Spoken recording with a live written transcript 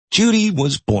Judy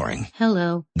was boring.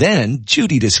 Hello. Then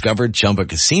Judy discovered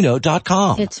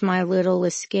ChumbaCasino.com. It's my little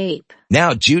escape.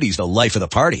 Now Judy's the life of the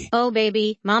party. Oh,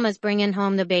 baby, mama's bringing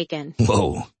home the bacon.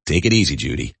 Whoa, take it easy,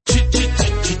 Judy.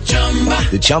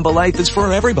 The Chumba life is for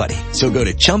everybody. So go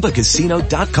to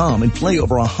ChumbaCasino.com and play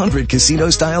over 100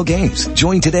 casino-style games.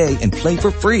 Join today and play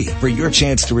for free for your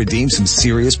chance to redeem some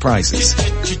serious prizes.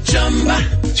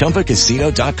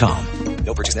 ChumbaCasino.com.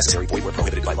 No purchase necessary. Void where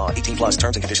prohibited by law. 18 plus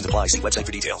terms and conditions apply. See website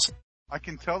for details. I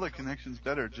can tell the connection's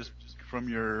better just from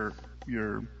your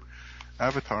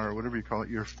avatar or whatever you call it,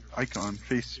 your icon,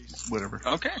 face, whatever.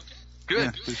 Okay.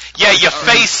 Good. Yeah, your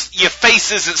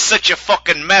face isn't such a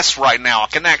fucking mess right now. I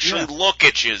can actually look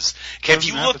at yous. Have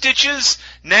you looked at yous?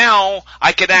 Now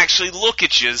I can actually look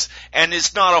at yous, and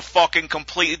it's not a fucking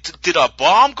complete. Did a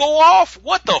bomb go off?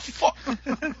 What the fuck?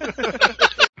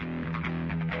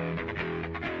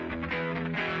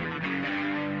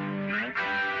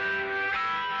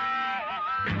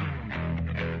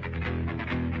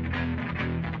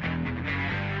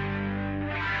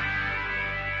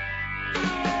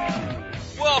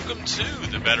 Welcome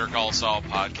to the Better Call Saul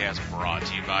podcast, brought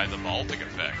to you by the Baltic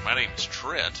Effect. My name is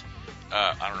Trent.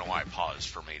 I don't know why I paused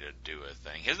for me to do a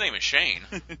thing. His name is Shane.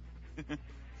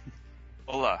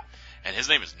 Hola. And his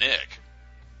name is Nick.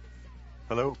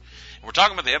 Hello. And we're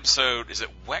talking about the episode, is it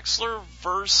Wexler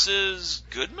versus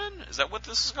Goodman? Is that what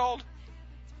this is called?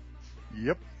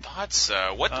 Yep. Thought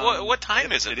so. What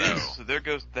time is it, though? Is. So there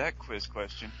goes that quiz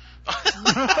question.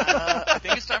 I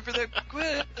think it's time for the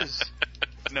quiz.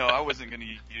 No, I wasn't going to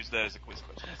use that as a quiz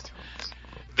question.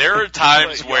 There are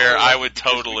times where I would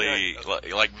totally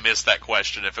miss that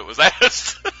question if it was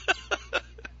asked.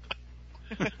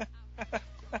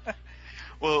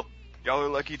 Well, y'all are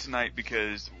lucky tonight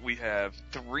because we have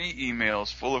 3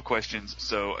 emails full of questions,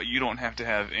 so you don't have to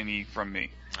have any from me.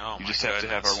 Oh, you just have to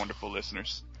have our wonderful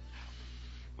listeners.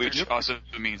 Which also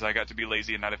means I got to be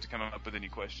lazy and not have to come up with any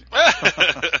questions.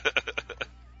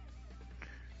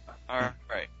 All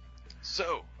right.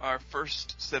 So, our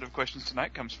first set of questions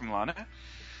tonight comes from Lana.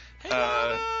 Hey,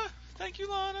 Lana. Thank you,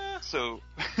 Lana. So,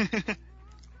 Hey,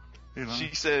 Lana.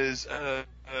 she says,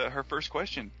 her first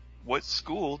question, what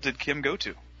school did Kim go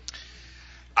to?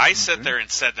 I sat there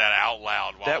and said that out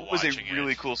loud while watching it. That was a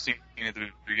really cool scene at the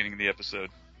beginning of the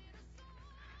episode.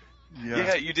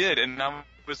 Yeah, you did, and I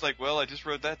was like, well, I just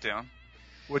wrote that down.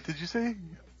 What did you say?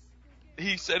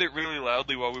 He said it really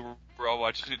loudly while we were all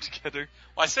watching it together.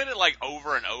 Well, I said it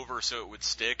over and over so it would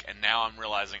stick, and now I'm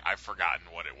realizing I've forgotten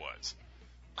what it was.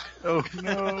 Oh,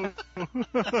 no.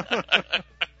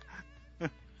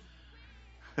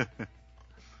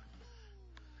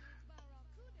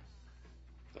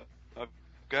 I've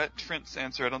got Trent's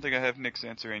answer. I don't think I have Nick's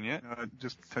answer in yet.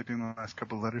 Just typing the last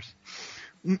couple of letters.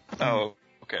 Oh,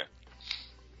 okay.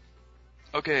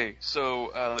 Okay,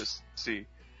 so let's see.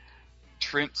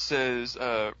 Trent says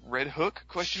Red Hook ?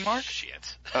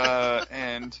 Shit.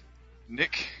 And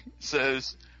Nick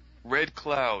says Red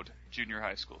Cloud Junior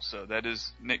High School. So that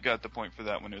is, Nick got the point for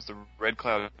that one. It was the Red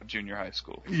Cloud Junior High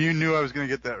School. You knew I was going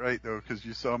to get that right, though, because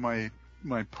you saw my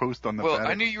post on the Well,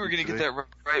 I knew you were going to get that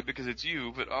right because it's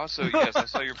you, but also, yes, I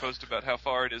saw your post about how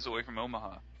far it is away from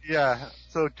Omaha. Yeah,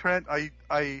 so Trent,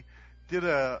 I did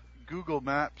a Google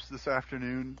Maps this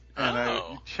afternoon, and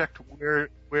I checked where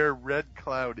Red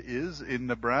Cloud is in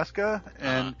Nebraska,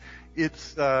 and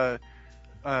it's a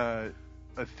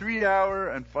 3-hour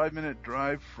and 5-minute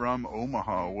drive from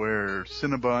Omaha, where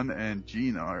Cinnabon and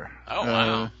Gene are. Oh,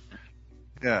 wow.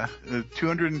 Yeah,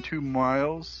 202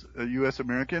 miles, U.S.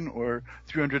 American, or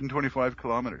 325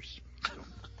 kilometers.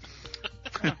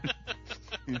 And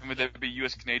would that be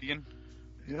U.S. Canadian?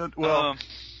 Yeah, well,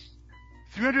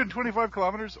 325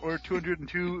 kilometers or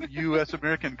 202 U.S.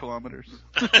 American kilometers.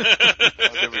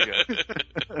 There we go.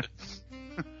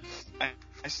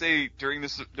 I say during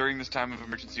this time of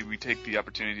emergency, we take the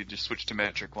opportunity to just switch to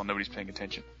metric while nobody's paying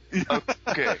attention.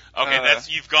 Okay. Okay,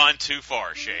 you've gone too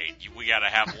far, Shane. We got to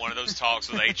have one of those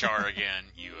talks with HR again.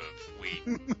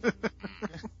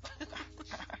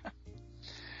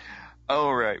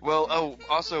 All right. Well,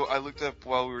 also I looked up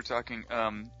while we were talking.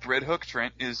 Red Hook,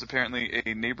 Trent, is apparently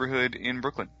a neighborhood in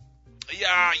Brooklyn.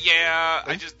 Yeah.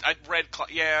 I read.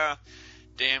 Yeah.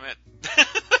 Damn it.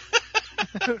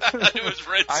 It was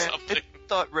read something. I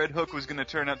thought Red Hook was going to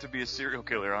turn out to be a serial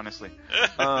killer, honestly.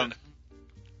 All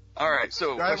right.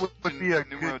 So that would be a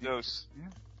numero good... dos.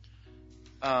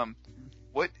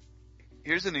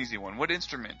 Here's an easy one. What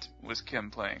instrument was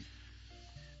Kim playing?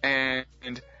 And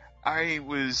I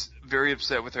was very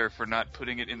upset with her for not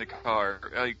putting it in the car.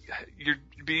 You're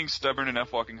being stubborn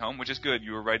enough walking home, which is good.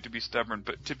 You were right to be stubborn,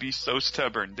 but to be so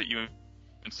stubborn that you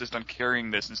insist on carrying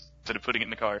this instead of putting it in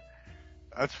the car.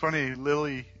 That's funny.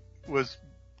 Lily was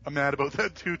mad about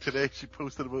that too today. She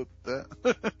posted about that.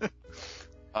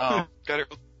 Got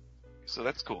it. So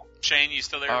that's cool. Shane, you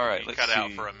still there? All right, you let's cut see.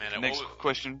 out for a minute. Next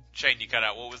question. Shane, you cut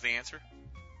out. What was the answer?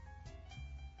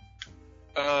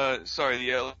 Sorry,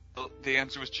 the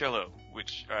answer was cello,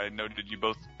 which I noted you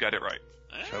both got it right.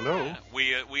 Cello?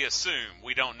 We assume.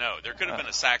 We don't know. There could have been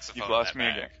a saxophone. You've lost in me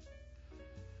that again.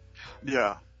 bag.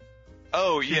 Yeah.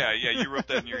 Oh, yeah, you wrote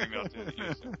that in your email too.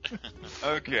 Yes.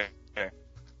 Okay.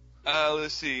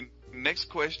 Let's see. Next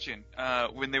question.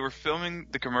 When they were filming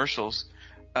the commercials,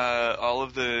 all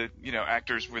of the,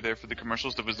 actors were there for the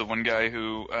commercials. There was the one guy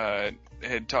who,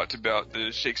 had talked about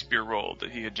the Shakespeare role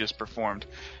that he had just performed.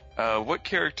 What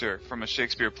character from a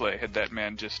Shakespeare play had that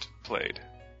man just played?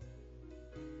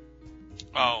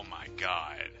 Oh my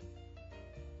God.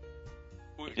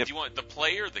 Yep. Do you want the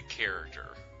play or the character?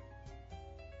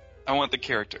 I want the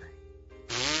character.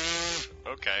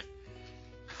 Okay.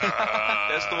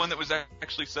 That's the one that was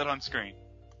actually set on screen.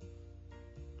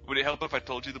 Would it help if I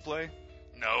told you the play?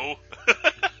 No.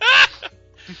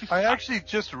 I actually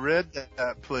just read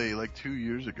that play like 2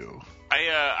 years ago.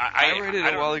 I read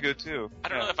it a while ago too. I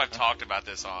don't know if I've talked about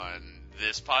this on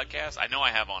this podcast. I know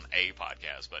I have on a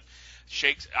podcast, but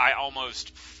I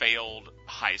almost failed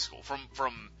high school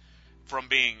from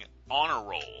being on a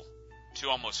roll to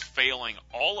almost failing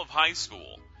all of high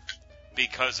school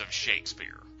because of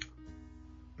Shakespeare.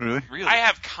 Really? I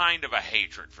have kind of a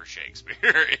hatred for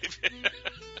Shakespeare.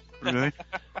 Really?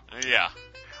 Yeah.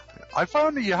 I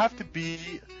found that you have to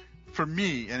be, for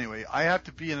me anyway, I have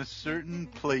to be in a certain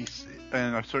place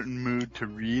and a certain mood to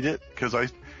read it, because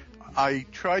I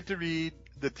tried to read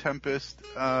The Tempest,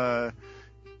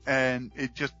 and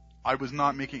I was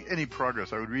not making any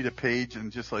progress. I would read a page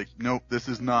and just like, nope, this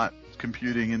is not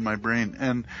computing in my brain.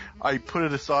 And I put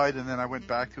it aside, and then I went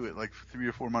back to it like 3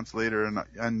 or 4 months later,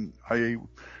 and I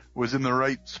was in the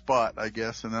right spot, I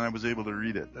guess, and then I was able to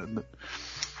read it. And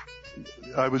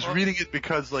I was reading it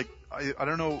because like, I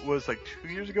don't know, it was like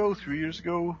 3 years ago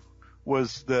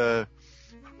was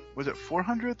it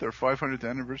 400th or 500th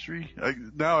anniversary?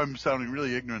 Now I'm sounding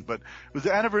really ignorant, but it was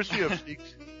the anniversary of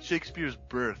Shakespeare's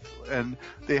birth, and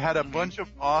they had a bunch of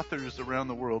authors around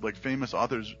the world, like famous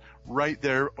authors, write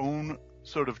their own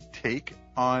sort of take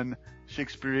on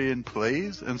Shakespearean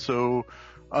plays, and so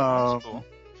That's cool.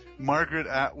 Margaret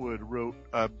Atwood wrote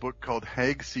a book called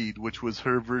Hagseed, which was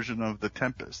her version of The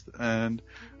Tempest, and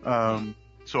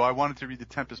so I wanted to read The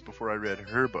Tempest before I read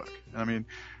her book. If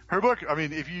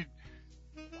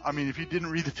you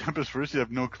didn't read The Tempest first, you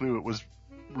have no clue it was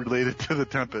related to The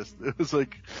Tempest. It was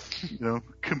like,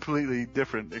 completely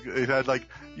different. It had like,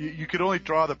 you could only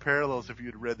draw the parallels if you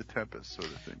had read The Tempest, sort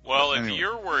of thing. Well, if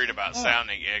you're worried about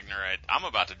sounding ignorant, I'm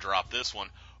about to drop this one.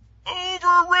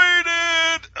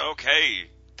 Overrated! Okay.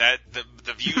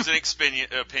 The views and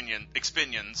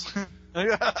expinions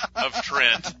of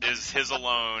Trent is his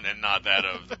alone and not that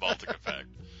of the Baltic Effect.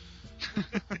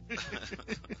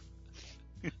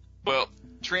 Well,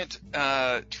 Trent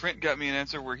got me an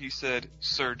answer where he said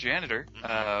Sir Janitor,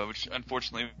 which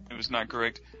unfortunately was not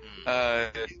correct.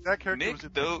 That character Nick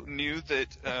knew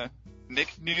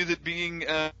that being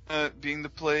the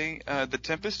play The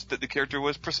Tempest, that the character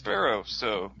was Prospero.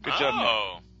 So good job, Nick.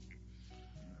 Oh,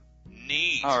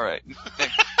 neat. All right.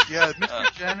 Yeah,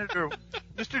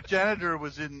 Mr. Janitor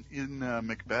was in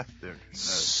Macbeth there.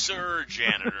 Sir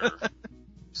Janitor.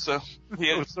 So he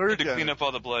had to clean up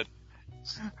all the blood.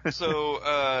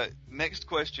 So next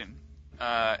question,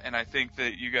 and I think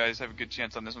that you guys have a good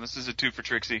chance on this one. This is a 2 for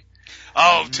Trixie.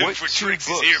 Oh, 2 what for 2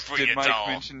 Trixie's books here for did you, Mike doll.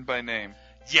 mention by name?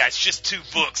 Yeah, it's just 2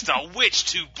 books, doll. Which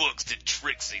 2 books did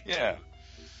Trixie do? Yeah.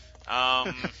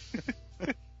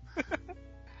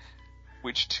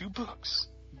 Which 2 books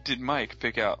did Mike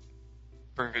pick out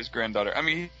for his granddaughter? I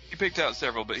mean, he picked out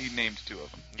several, but he named 2 of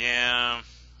them. Yeah.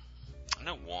 I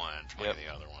know one. Maybe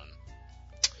the other one.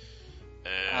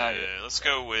 Let's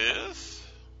go with...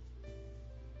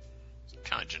 It's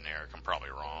kind of generic. I'm probably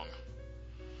wrong.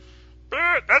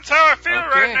 But that's how I feel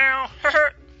right now.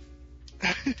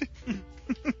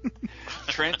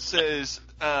 Trent says,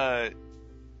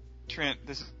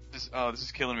 this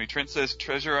is killing me. Trent says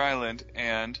Treasure Island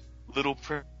and Little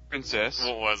Princess.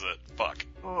 What was it? Fuck.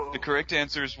 The correct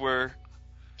answers were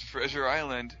Treasure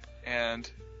Island and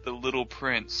The Little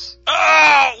Prince.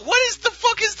 Oh! What the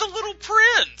fuck is The Little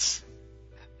Prince?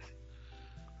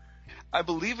 I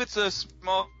believe it's a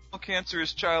small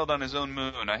cancerous child on his own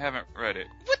moon. I haven't read it.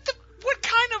 What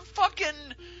kind of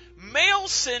fucking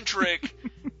male-centric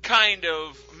kind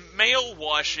of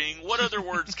male-washing, what other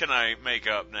words can I make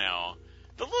up now?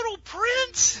 The Little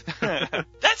Prince?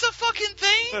 That's a fucking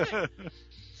thing?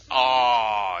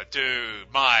 Oh,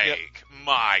 dude, Mike,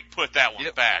 put that one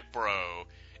back, bro.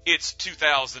 It's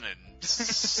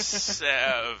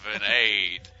 2007,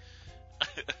 8.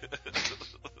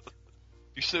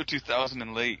 You're so 2000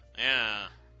 and late. Yeah.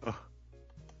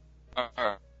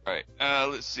 Alright,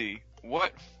 let's see.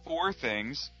 What 4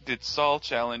 things did Saul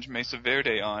challenge Mesa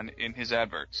Verde on in his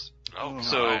adverts? Oh, God.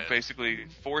 So, basically,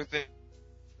 4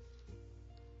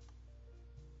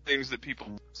 things that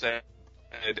people said,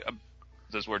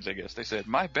 those words, I guess. They said,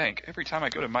 my bank, every time I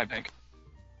go to my bank.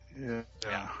 Yeah.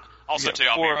 Also, too,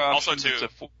 I'll be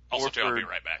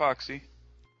right back. Foxy.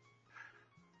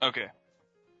 Okay.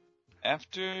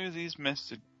 After these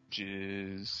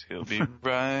messages, he'll be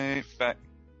right back.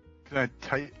 Can I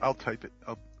type? I'll type it.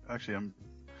 I'm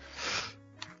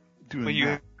doing But you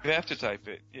that. have to type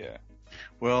it, yeah.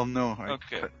 Well, no.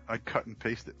 Okay. I cut and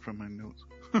paste it from my notes.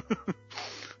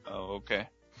 Oh, okay.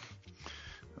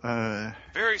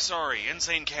 Very sorry,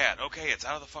 insane cat. Okay, it's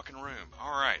out of the fucking room.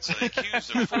 Alright, so the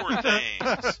accused of 4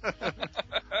 things.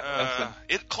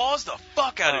 It claws the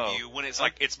fuck out of you when it's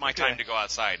like, it's my time to go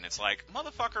outside, and it's like,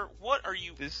 motherfucker, what are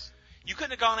you... You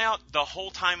couldn't have gone out the whole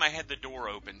time I had the door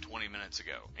open 20 minutes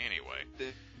ago.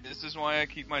 Anyway. This is why I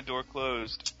keep my door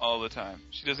closed all the time.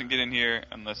 She doesn't get in here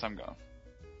unless I'm gone.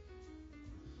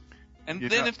 And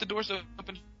then if the door's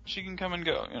open, she can come and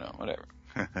go, whatever.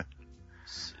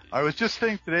 I was just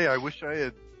saying today, I wish I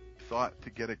had thought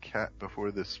to get a cat before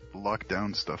this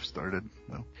lockdown stuff started.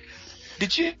 Well,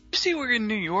 did you see we're in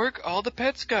New York? All the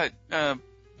pets they all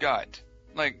got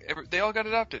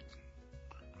adopted.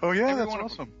 Oh yeah, that's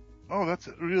awesome. Oh, that's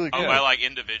really good. Oh, by like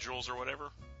individuals or whatever?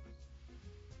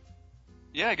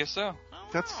 Yeah, I guess so.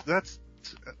 That's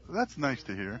nice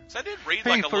to hear. So I did read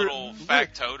a little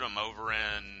factotum over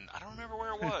in, I don't remember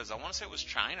where it was. I want to say it was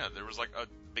China. There was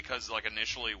because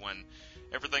initially when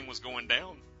everything was going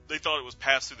down, they thought it was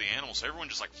passed through the animals. So everyone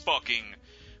just fucking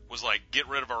was get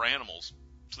rid of our animals.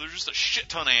 So there's just a shit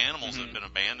ton of animals that have been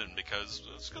abandoned because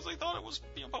they thought it was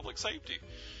public safety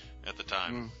at the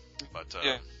time. But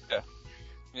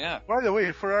yeah. By the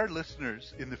way, for our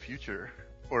listeners in the future,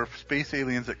 or space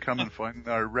aliens that come and find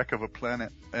our wreck of a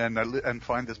planet and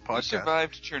find this podcast, we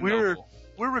survived Chernobyl.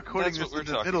 We're recording this in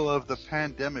the middle of the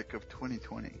pandemic of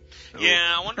 2020. So.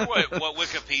 Yeah, I wonder what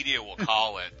Wikipedia will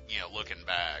call it, looking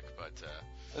back. But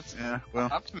that's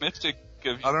optimistic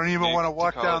of you. I don't even want to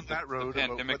walk down that road. The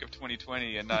pandemic of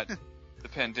 2020 and not the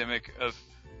pandemic of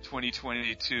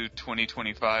 2020 to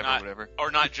 2025 or whatever.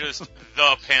 Or not just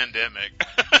the pandemic.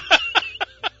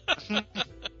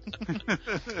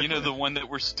 The one that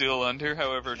we're still under,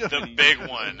 however. The big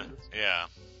one. Yeah.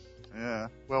 Yeah.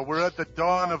 Well, we're at the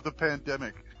dawn of the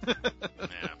pandemic. Yeah.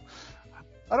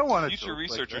 I don't want to. Future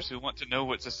researchers who want to know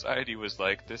what society was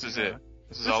like. This is it.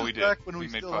 This is this all is we did. Back when we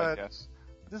made podcasts.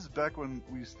 This is back when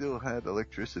we still had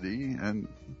electricity, and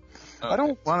I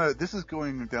don't want to. This is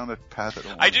going down a path I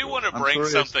don't want I do want to bring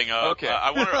something up. Okay.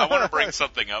 I want to bring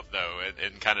something up though,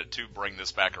 and kind of to bring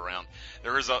this back around.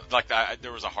 There was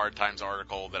there was a Hard Times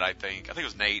article that I think it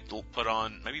was Nate put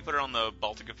on, maybe put it on the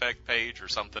Baltic Effect page or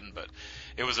something, but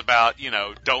it was about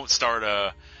don't start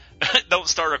a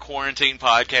quarantine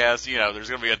podcast. There's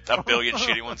going to be a billion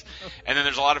shitty ones. And then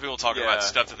there's a lot of people talking about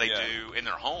stuff that they do in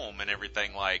their home and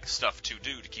everything, like stuff to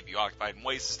do to keep you occupied and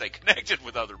ways to stay connected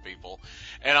with other people.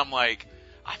 And I'm like,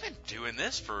 I've been doing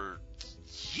this for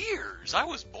years. I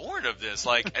was bored of this.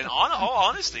 And all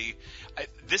honesty,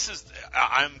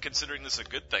 I'm considering this a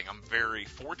good thing. I'm very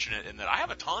fortunate in that I have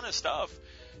a ton of stuff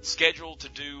scheduled to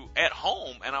do at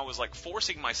home, and I was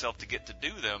forcing myself to get to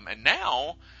do them. And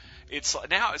now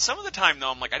some of the time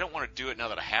though, I'm I don't want to do it now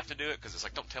that I have to do it, because it's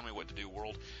don't tell me what to do,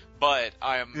 world. But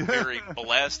I am very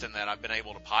blessed in that I've been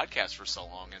able to podcast for so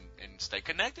long and stay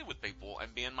connected with people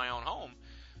and be in my own home.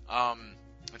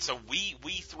 And so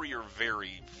we three are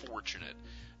very fortunate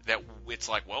that it's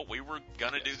we were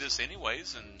gonna do this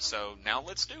anyways, and so now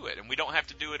let's do it. And we don't have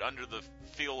to do it under the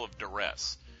feel of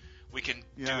duress. We can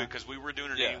do it because we were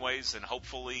doing it anyways, and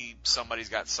hopefully somebody's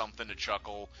got something to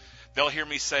chuckle. They'll hear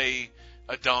me say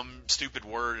a dumb, stupid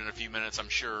word in a few minutes, I'm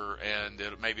sure, and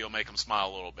maybe it'll make them smile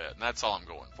a little bit, and that's all I'm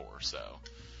going for, so.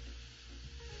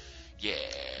 Yeah.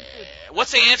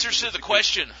 What's the answers to the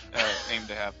question? Aim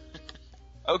to have.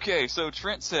 Okay, so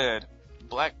Trent said,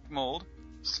 black mold,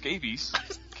 scabies,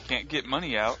 can't get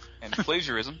money out, and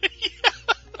plagiarism.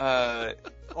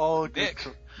 All good. Nick.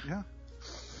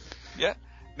 Yeah.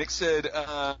 Nick said,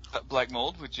 black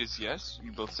mold, which is yes,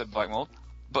 you both said black mold.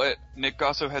 But Nick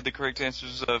also had the correct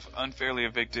answers of unfairly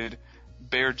evicted,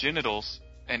 bare genitals,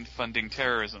 and funding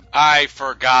terrorism. I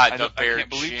forgot the bare genitals. I can't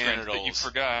believe, Trent, that you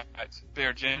forgot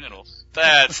bare genitals.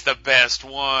 That's the best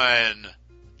one.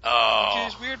 Oh.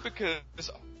 Which is weird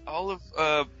because all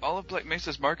of Black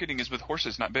Mesa's marketing is with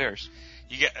horses, not bears.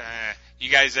 You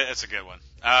guys, that's a good one.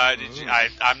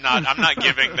 I'm not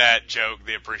giving that joke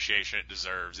the appreciation it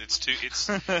deserves. It's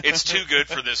too good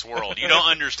for this world. You don't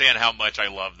understand how much I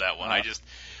love that one. I just,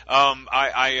 have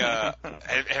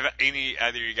either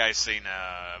of you guys seen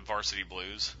Varsity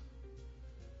Blues?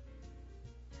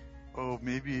 Oh,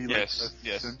 maybe yes.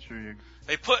 century ago.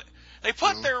 They put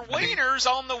their wieners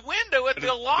on the window at the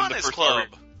Alanis Club.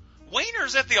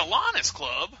 Wieners at the Alanis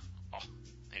Club. Oh,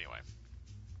 anyway,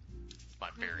 my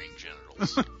burying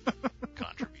genitals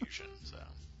contribution. So,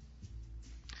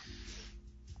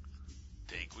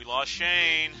 think we lost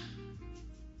Shane.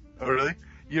 Oh, really?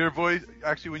 Your voice,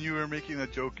 actually, when you were making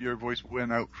that joke, your voice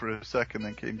went out for a second,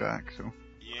 then came back. So.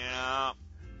 Yeah.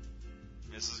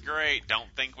 This is great. Don't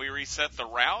think we reset the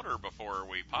router before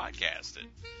we podcasted.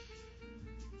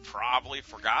 Probably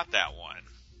forgot that one.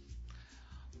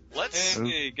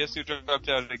 Hey, guess who dropped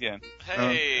out again?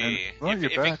 Hey,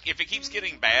 if it keeps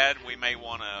getting bad, we may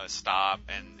want to stop,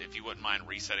 and if you wouldn't mind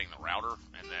resetting the router,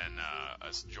 and then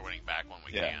us joining back when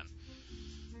we can.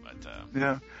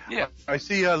 But yeah, I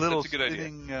see a little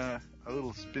spinning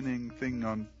thing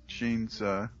on Shane's.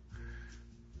 Well,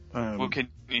 can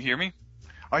you hear me?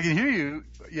 I can hear you.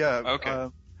 Yeah. Okay.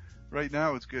 Right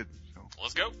now it's good. So.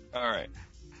 Let's go. All right.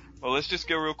 Well, let's just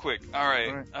go real quick. All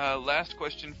right. Last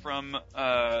question from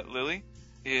Lily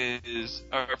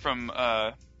from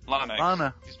Lana.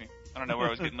 Lana. Excuse me. I don't know where I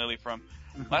was getting Lily from.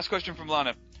 Last question from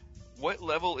Lana. What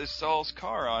level is Saul's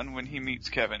car on when he meets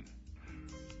Kevin?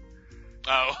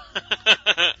 Oh.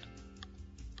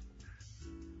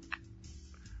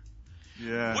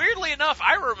 Yeah. Weirdly enough,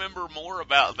 I remember more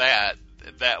about that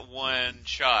one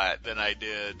shot than I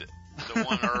did the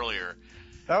one earlier.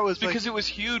 That was because it was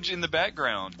huge in the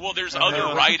background. Well, there's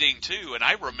other writing too, and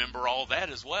I remember all that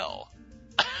as well.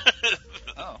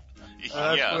 Oh.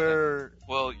 That's where...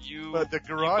 Well, you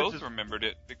both remembered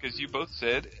it because you both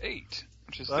said 8,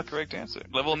 which is the correct answer.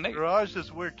 Level 8. The garage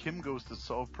is where Kim goes to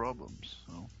solve problems.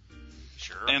 So.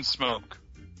 Sure. And smoke.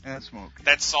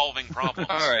 That's solving problems.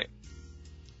 All right.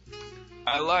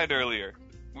 I lied earlier.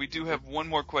 We do have one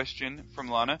more question from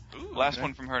Lana. Ooh, Last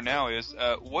one from her now is,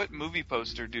 what movie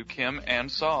poster do Kim and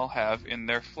Saul have in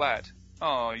their flat?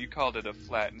 Oh, you called it a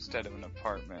flat instead of an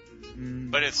apartment.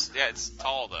 But it's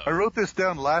tall though. I wrote this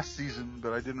down last season,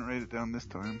 but I didn't write it down this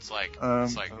time. It's like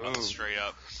straight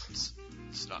up. It's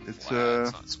not flat. It's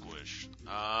not squished.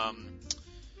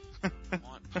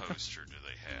 What poster do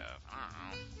they have? I don't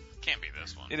know. Can't be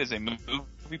this one. It is a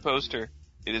movie poster.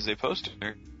 It is a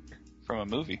poster from a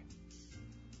movie.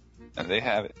 And they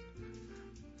have it.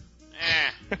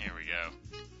 Here we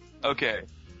go. Okay.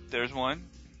 There's one.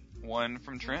 One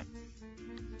from Trent.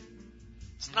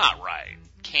 It's not right.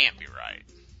 Can't be right.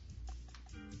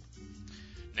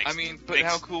 But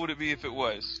how cool would it be if it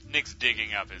was? Nick's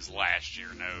digging up his last year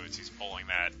notes. He's pulling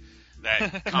that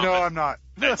no, I'm not.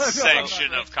 That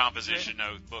section of composition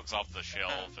notebooks off the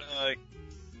shelf.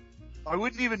 I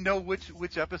wouldn't even know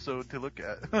which episode to look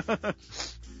at.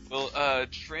 Well,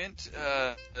 Trent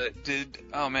did.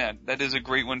 Oh man, that is a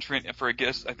great one, Trent. For a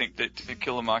guess, I think that To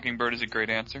Kill a Mockingbird is a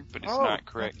great answer, but it's not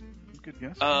correct. Good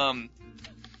guess.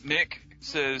 Nick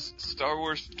says Star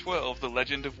Wars 12: The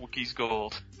Legend of Wookiee's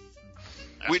Gold.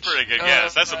 That's a pretty good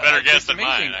guess. That's a better guess than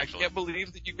mine, actually. I can't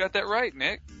believe that you got that right,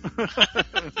 Nick.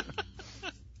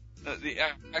 The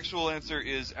actual answer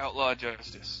is Outlaw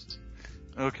Justice.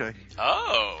 Okay.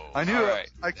 Oh. I knew. All right.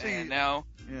 Actually, and now.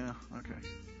 Yeah. Okay.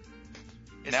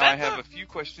 Now I have a few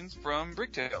questions from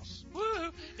Bricktails. Woo!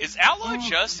 Is Outlaw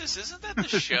Justice? Isn't that the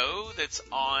show that's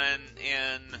on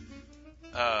in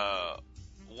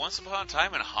Once Upon a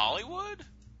Time in Hollywood?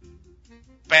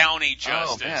 Bounty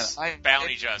Justice. Oh, man,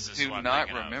 Bounty Justice. Do not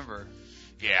remember.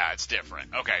 Yeah, it's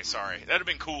different. Okay, sorry. That'd have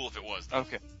been cool if it was. Though.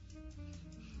 Okay.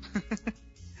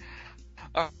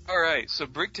 Alright, so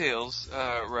Bricktails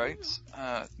writes,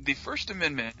 the First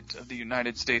Amendment of the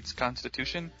United States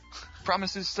Constitution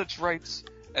promises such rights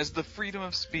as the freedom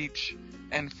of speech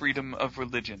and freedom of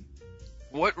religion.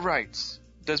 What rights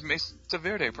does Mesa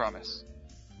Verde promise?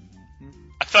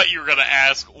 I thought you were going to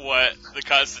ask what the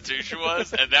Constitution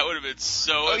was, and that would have been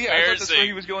so embarrassing. I thought that's where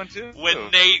he was going to.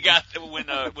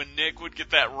 When Nick would get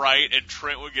that right and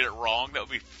Trent would get it wrong, that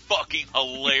would be fucking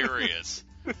hilarious.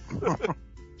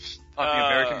 On the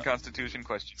American Constitution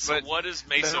question. So but what is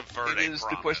Mesa Verde It is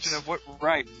the question of what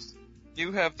rights.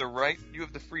 You have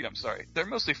the freedom, sorry. They're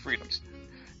mostly freedoms.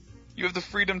 You have the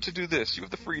freedom to do this. You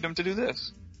have the freedom to do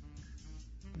this.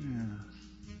 Yeah.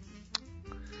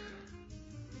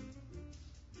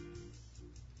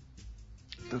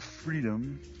 The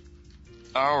freedom.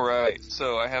 Alright,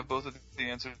 so I have both of the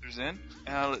answers in.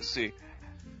 Let's see.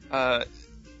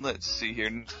 Let's see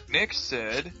here. Nick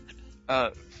said,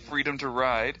 freedom to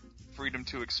ride, freedom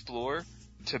to explore,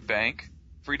 to bank,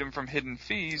 freedom from hidden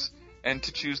fees, and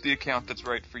to choose the account that's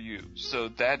right for you. So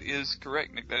that is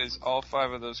correct, Nick. That is all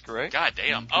 5 of those correct. God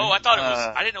damn. Oh, I thought it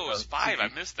was, I didn't know it was 5. I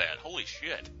missed that. Holy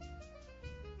shit.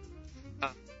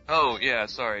 Oh, yeah,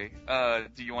 sorry.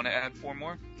 Do you want to add 4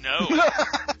 more? No.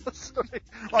 Sorry.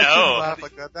 No. I shouldn't laugh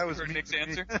like that. That was For mean Nick's to me.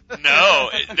 answer?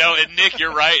 No, and Nick,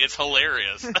 you're right. It's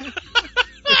hilarious.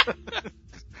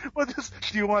 Well,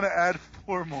 do you want to add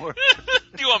 4 more?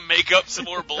 Do you want to make up some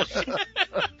more bullshit?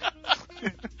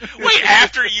 Wait,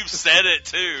 after you've said it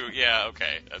too. Yeah,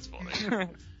 okay, that's funny.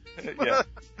 Yeah.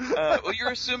 Well, you're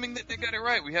assuming that they got it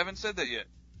right. We haven't said that yet.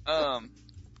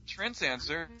 Trent's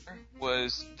answer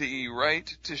was the right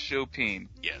to show peen.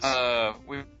 Yes.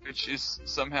 Which is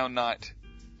somehow not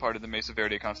part of the Mesa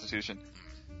Verde Constitution.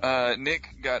 Nick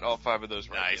got all 5 of those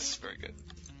right. Nice. Yes, very good.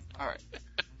 All right.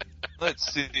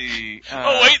 Let's see.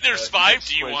 Oh wait, there's 5.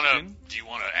 Do you want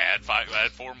to add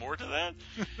 4 more to that?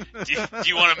 Do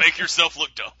you want to make yourself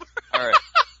look dumb? All right.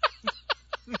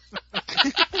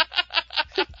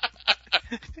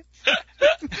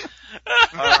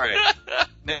 All right.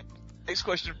 Next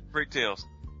question for Bricktails,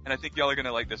 and I think y'all are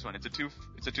gonna like this one. It's a two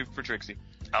for Trixie.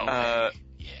 Oh,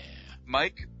 yeah.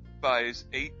 Mike buys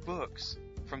 8 books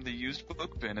from the used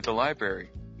book bin at the library.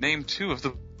 Name 2 of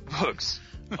the books.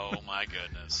 Oh my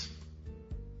goodness.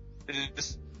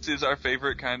 This is our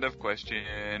favorite kind of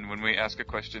question when we ask a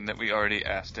question that we already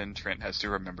asked and Trent has to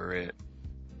remember it.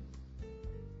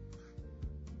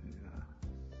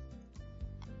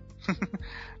 Yeah.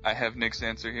 I have Nick's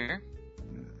answer here.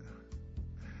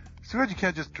 Too bad you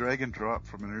can't just drag and drop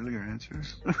from an earlier answer.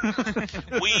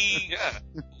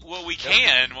 We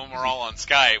can when we're all on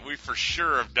Skype. We for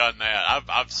sure have done that.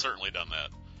 I've certainly done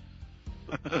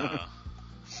that.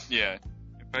 Yeah.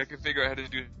 If I could figure out how to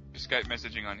do Skype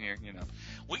messaging on here, you know.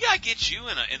 We gotta get you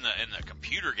in a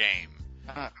computer game.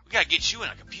 We gotta get you in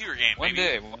a computer game. One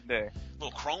day.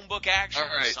 Little Chromebook action. All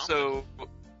right. Or something. So,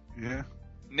 Yeah.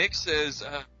 Nick says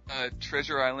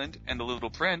Treasure Island and the Little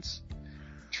Prince.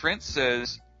 Trent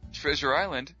says Treasure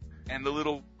Island and the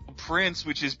Little Prince,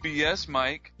 which is BS,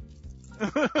 Mike.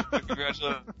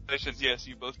 Congratulations. Yes,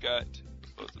 you both got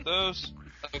both of those.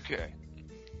 Okay.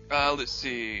 Let's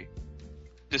see.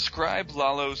 Describe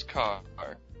Lalo's car.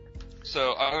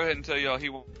 So I'll go ahead and tell y'all he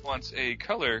wants a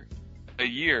color, a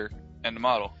year, and a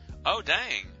model. Oh,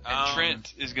 dang. And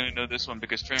Trent is going to know this one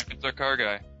because Trent's our car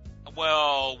guy.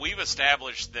 Well, we've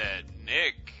established that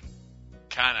Nick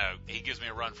he gives me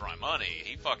a run for my money.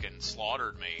 He fucking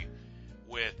slaughtered me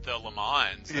with the Le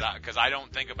Mans because I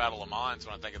don't think about a Le Mans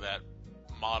when I think of that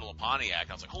model of Pontiac.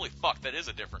 I was like, holy fuck, that is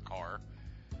a different car.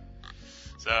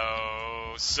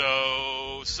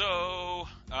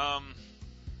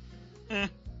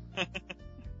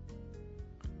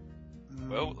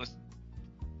 Well, let's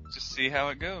just see how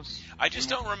it goes. I just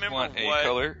don't remember want a what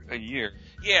color, a year.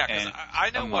 Yeah, because I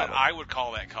know what model. I would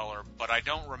call that color, but I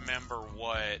don't remember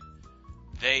what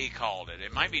they called it.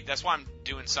 It might be that's why I'm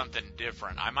doing something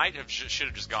different. I might have should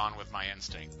have just gone with my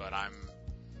instinct, but I'm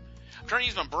trying to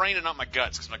use my brain and not my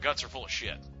guts because my guts are full of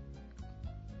shit.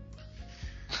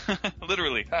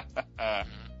 Literally.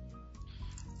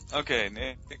 Okay,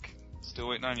 Nick. Still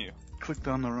waiting on you. Clicked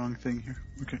on the wrong thing here.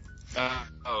 Okay.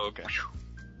 Okay.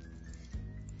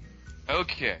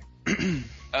 Okay.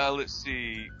 Let's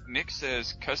see. Nick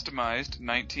says customized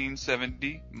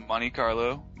 1970 Monte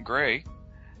Carlo gray.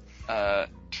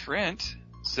 Trent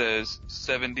says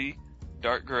 70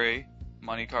 dark gray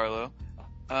Monte Carlo.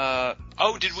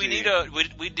 Did we need a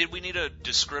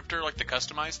descriptor like the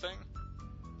customized thing?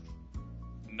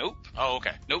 Nope. Oh,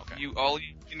 okay. Nope. Okay. All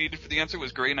you needed for the answer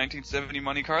was gray 1970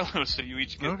 Monte Carlo, so you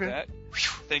each get that.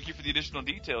 Thank you for the additional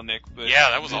detail, Nick. But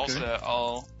yeah, that was awesome.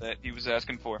 All that he was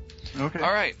asking for. Okay.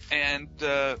 All right, and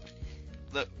the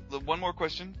one more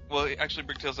question. Well, actually,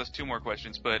 Bricktails has 2 more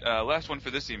questions, but last one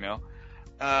for this email.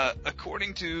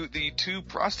 According to the 2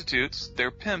 prostitutes,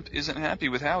 their pimp isn't happy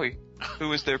with Howie.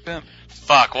 Who is their pimp?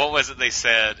 Fuck, what was it they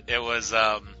said? It was,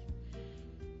 oh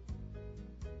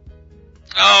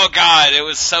god, it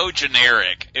was so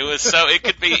generic. It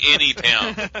could be any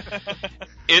pimp.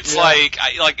 It's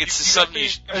it's something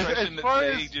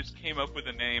they just came up with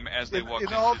a name as they walked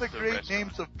in all the great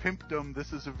names of pimpdom,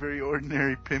 this is a very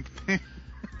ordinary pimp name.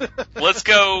 Let's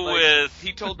go with...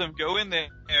 He told them, go in there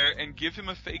and give him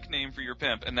a fake name for your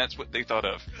pimp, and that's what they thought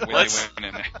of when they went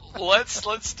in there.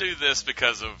 Let's do this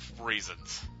because of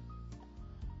reasons.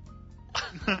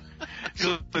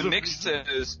 So Nick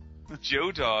says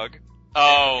Joe Dog.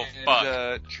 Oh, and,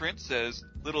 fuck. Trent says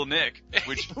Little Nick,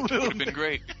 which would have been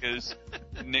great because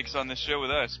Nick's on the show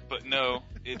with us, but no,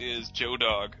 it is Joe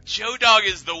Dog. Joe Dog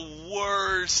is the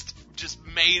worst, just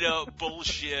made up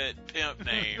bullshit pimp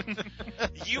name.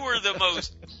 You are the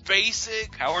most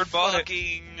basic Howard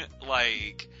fucking,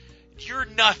 like, you're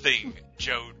nothing,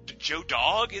 Joe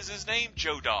Dog is his name?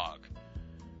 Joe Dog.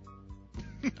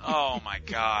 Oh my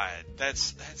god, that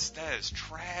is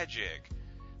tragic.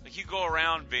 Like, you go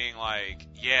around being like,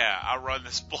 yeah, I run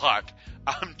this block.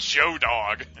 I'm Joe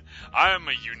Dog. I'm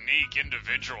a unique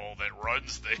individual that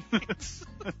runs things.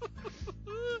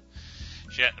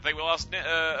 Shit, I think we lost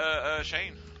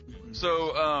Shane.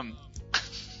 So,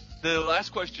 the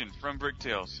last question from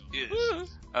Bricktails is,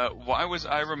 why was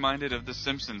I reminded of The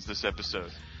Simpsons this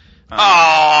episode?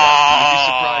 I'd be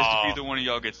surprised if either one of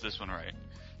y'all gets this one right.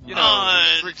 You know,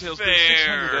 Bricktails, there's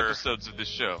 600 episodes of this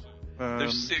show.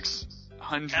 There's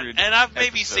 600 and I've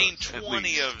maybe episodes, seen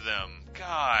 20 of them.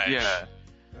 God. Yeah.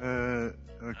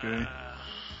 Okay.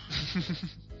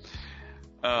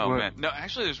 Oh, What? man. No,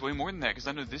 actually, there's way more than that, because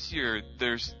I know this year,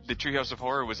 there's the Treehouse of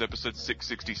Horror was episode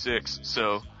 666,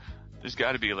 so there's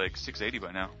got to be like 680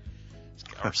 by now.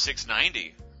 Or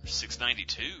 690. Or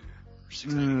 692. Or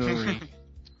 693.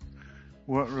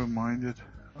 What reminded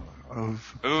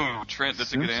of... Ooh, Trent,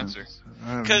 that's a good Simpsons? answer. I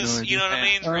have Because, no you know what I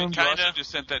mean? Trent, you Kinda. also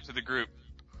just sent that to the group.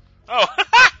 Oh,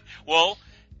 well,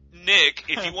 Nick,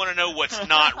 if you want to know what's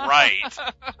not right,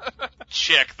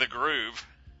 check the groove.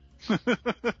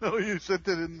 Oh, you sent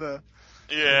it in the...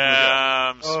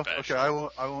 Yeah, I'm Oh, special. okay. I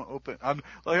won't open. I'm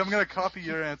gonna copy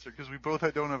your answer because we both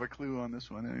don't have a clue on this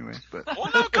one, anyway. But Well,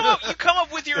 no, you come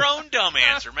up with your own dumb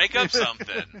answer. Make up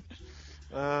something.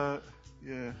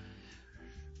 yeah.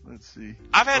 Let's see.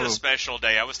 I've had a special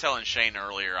day. I was telling Shane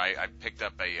earlier, I picked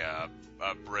up a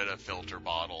Brita filter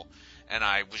bottle, and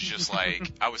I was just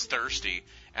like, I was thirsty,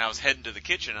 and I was heading to the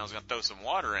kitchen, and I was going to throw some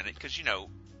water in it, because, you know,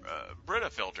 Brita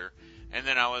filter. And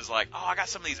then I was like, oh, I got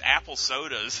some of these apple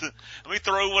sodas. Let me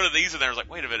throw one of these in there. I was like,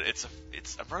 wait a minute,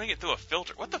 I'm running it through a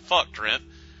filter. What the fuck, Trent?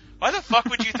 Why the fuck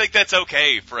would you think that's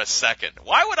okay for a second?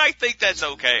 Why would I think that's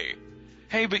okay?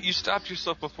 Hey, but you stopped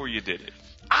yourself before you did it.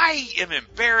 I am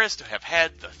embarrassed to have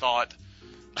had the thought.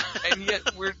 And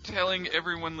yet we're telling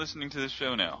everyone listening to this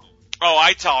show now. Oh,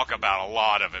 I talk about a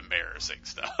lot of embarrassing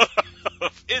stuff.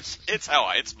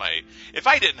 If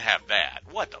I didn't have that,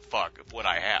 what the fuck would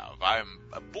I have? I'm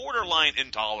borderline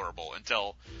intolerable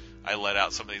until I let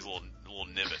out some of these little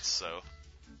nibbits, so.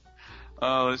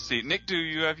 Let's see. Nick, do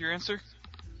you have your answer?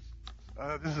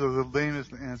 This is the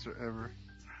lamest answer ever.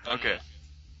 Okay.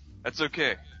 That's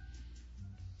okay.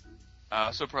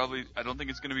 So probably, I don't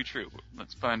think it's gonna be true, but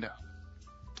let's find out.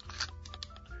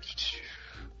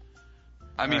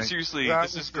 I mean, Right. seriously, That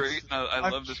this was is great. I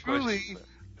love this question.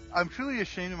 I'm truly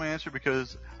ashamed of my answer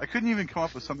because I couldn't even come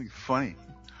up with something funny.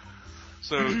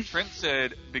 So Trent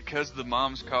said because the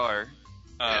mom's car,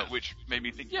 which made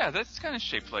me think, yeah, that's kind of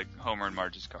shaped like Homer and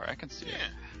Marge's car. I can see it.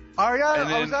 Oh yeah, And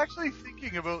I was then- actually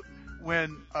thinking about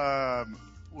when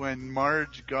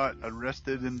Marge got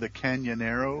arrested in the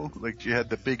Canyonero, like she had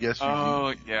the big SUV.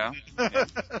 Oh, yeah.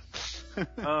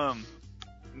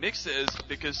 Nick says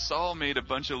because Saul made a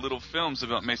bunch of little films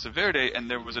about Mesa Verde, and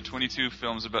there was a 22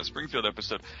 films about Springfield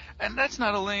episode, and that's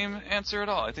not a lame answer at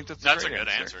all. I think that's a great good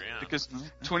answer, yeah. Because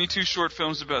 22 short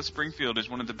films about Springfield is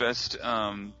one of the best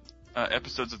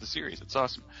episodes of the series. It's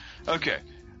awesome. Okay,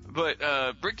 but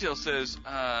Bricktail says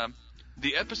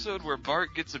the episode where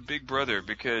Bart gets a big brother,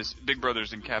 because Big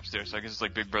Brother's in caps there, so I guess it's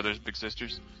like Big Brothers, Big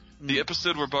Sisters. The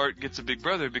episode where Bart gets a big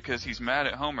brother because he's mad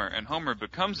at Homer, and Homer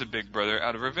becomes a big brother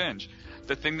out of revenge.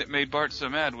 The thing that made Bart so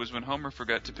mad was when Homer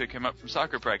forgot to pick him up from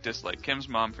soccer practice, like Kim's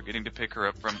mom forgetting to pick her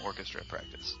up from orchestra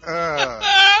practice.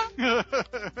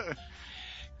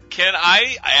 Can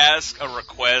I ask a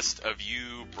request of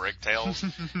you, Bricktails?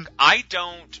 I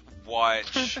don't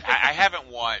watch. I haven't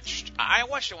watched. I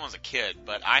watched it when I was a kid,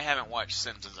 but I haven't watched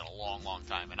Simpsons in a long, long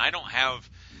time, and I don't have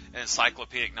an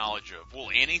encyclopedic knowledge of, well,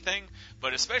 anything,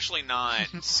 but especially not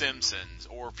Simpsons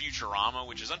or Futurama,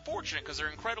 which is unfortunate because they're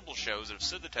incredible shows that have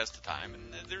stood the test of time, and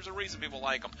there's a reason people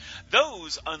like them.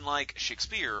 Those, unlike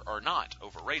Shakespeare, are not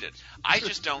overrated. I'm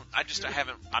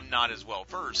not as well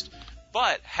versed.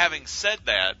 But having said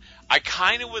that, I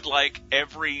kind of would like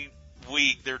every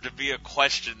week there to be a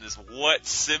question is what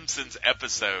Simpsons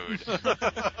episode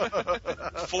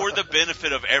for the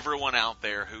benefit of everyone out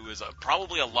there who is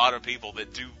probably a lot of people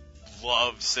that do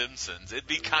love Simpsons. It'd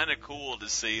be kind of cool to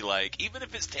see, like, even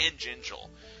if it's tangential,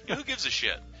 you know, who gives a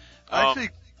shit? I actually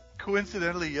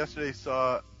coincidentally yesterday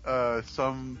saw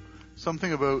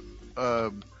something about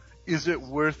is it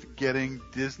worth getting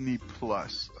Disney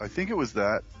Plus? I think it was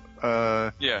that.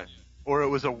 Yeah. Or it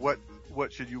was a what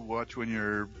should you watch when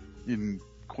you're in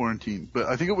quarantine, but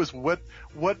I think it was what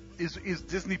is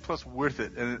Disney Plus worth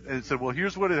it? And it said, well,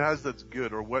 here's what it has that's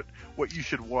good, or what you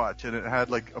should watch. And it had,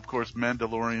 like, of course,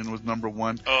 Mandalorian was number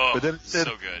one. Oh, but then it said,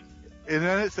 so good. And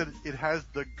then it said it has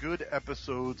the good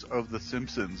episodes of The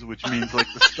Simpsons, which means like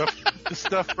the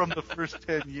stuff from the first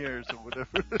 10 years or whatever.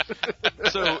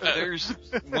 So there's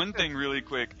one thing really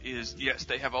quick is, yes,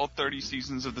 they have all 30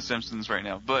 seasons of The Simpsons right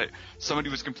now, but somebody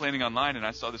was complaining online, and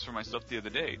I saw this for myself the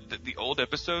other day, that the old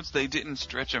episodes, they didn't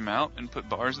stretch them out and put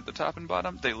bars at the top and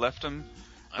bottom. They left them,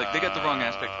 like, they got the wrong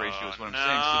aspect ratio is what I'm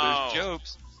saying. So there's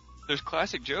jokes, there's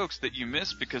classic jokes that you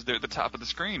miss because they're at the top of the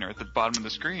screen or at the bottom of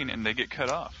the screen, and they get cut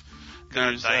off.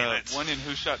 There's one in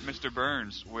Who Shot Mr.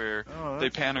 Burns where they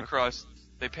pan across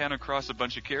a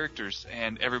bunch of characters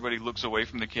and everybody looks away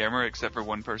from the camera except for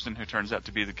one person who turns out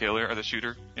to be the killer or the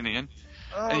shooter in the end.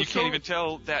 And you can't even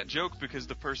tell that joke because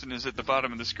the person is at the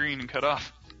bottom of the screen and cut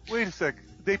off. Wait a sec.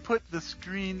 They put the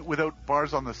screen without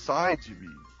bars on the sides, you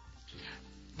mean?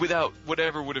 Without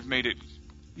whatever would have made it.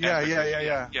 Yeah.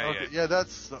 Okay. Yeah,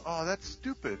 that's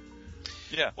stupid.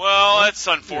 Yeah. Well, that's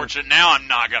unfortunate. Now I'm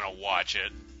not gonna watch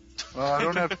it. I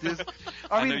don't have Disney.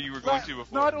 I know you were going to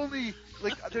before. Not only,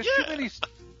 like, there's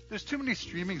too many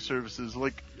streaming services.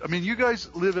 Like, I mean, you guys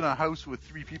live in a house with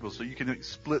 3 people, so you can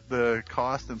split the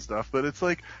cost and stuff. But it's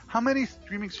like, how many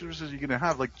streaming services are you going to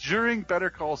have? Like, during Better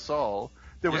Call Saul,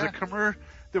 there was a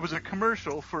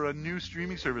commercial for a new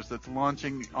streaming service that's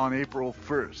launching on April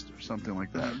 1st or something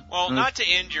like that. Well, not to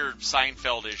end your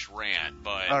Seinfeldish rant,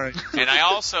 but all right. And I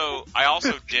also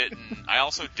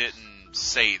didn't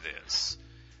say this.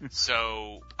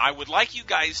 So I would like you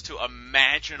guys to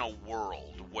imagine a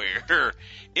world where,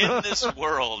 in this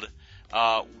world,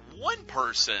 one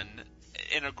person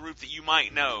in a group that you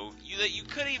might know, that you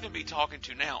could even be talking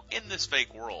to now in this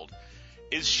fake world,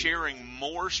 is sharing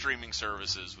more streaming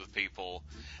services with people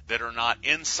that are not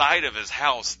inside of his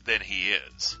house than he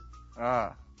is.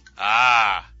 Now,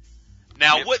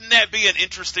 Yep. Wouldn't that be an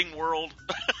interesting world?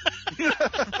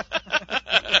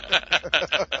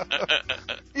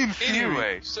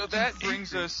 Anyway, so that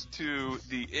brings us to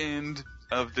the end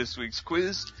of this week's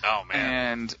quiz. Oh,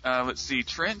 man. And let's see,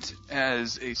 Trent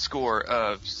has a score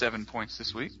of 7 points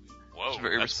this week. Whoa. It's a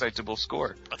very respectable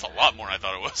score. That's a lot more than I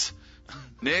thought it was.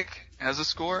 Nick has a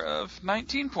score of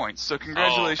 19 points, so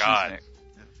congratulations, Nick.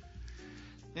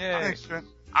 Yeah. Thanks, Trent.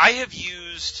 I have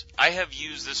used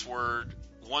this word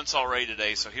once already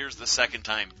today, so here's the second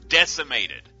time.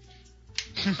 Decimated.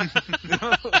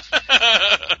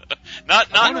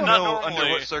 not normally. Under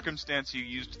what circumstance you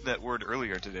used that word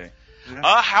earlier today.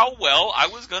 How well I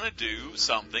was going to do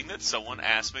something that someone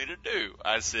asked me to do.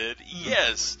 I said,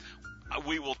 yes,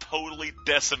 we will totally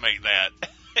decimate that.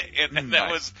 and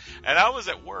that was, and I was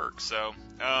at work, so,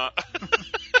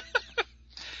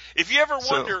 if you ever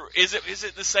wonder, is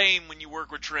it the same when you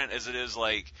work with Trent as it is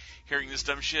like hearing this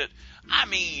dumb shit? I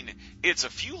mean, it's a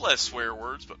few less swear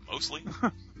words, but mostly.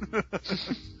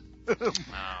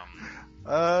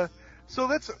 So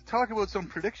let's talk about some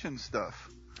prediction stuff.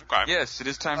 Okay. Yes, it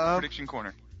is time for Prediction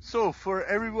Corner. So for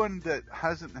everyone that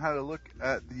hasn't had a look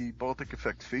at the Baltic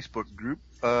Effect Facebook group,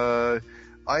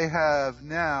 I have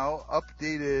now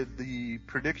updated the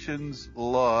predictions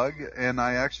log, and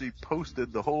I actually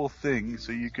posted the whole thing,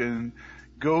 so you can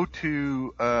go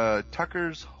to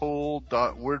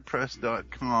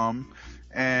tuckershole.wordpress.com,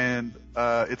 and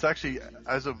it's actually,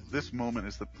 as of this moment,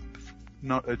 it's the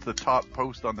top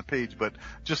post on the page, but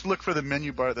just look for the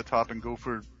menu bar at the top and go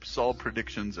for Saul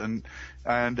predictions, and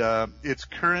it's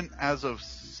current as of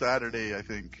Saturday, I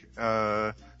think.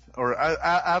 Or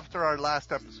after our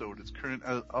last episode. It's current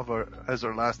as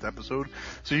our last episode.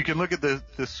 So you can look at the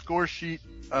score sheet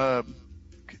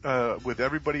with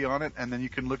everybody on it, and then you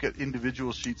can look at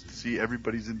individual sheets to see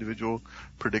everybody's individual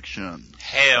prediction.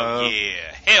 Hell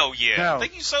yeah. Now,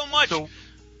 Thank you so much.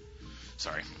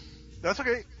 Sorry. That's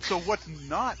okay. So what's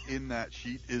not in that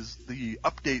sheet is the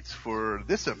updates for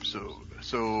this episode.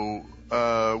 So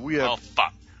we have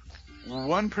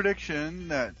one prediction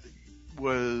that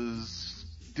was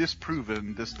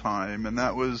disproven this time, and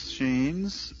that was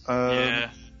Shane's.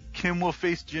 Kim will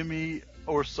face Jimmy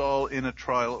or Saul in a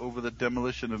trial over the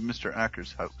demolition of Mr.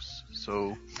 Acker's house.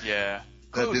 So yeah,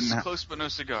 close but no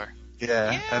cigar.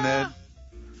 Yeah. And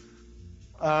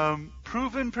then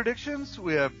proven predictions.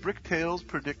 We have Bricktails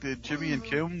predicted Jimmy and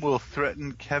Kim will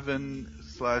threaten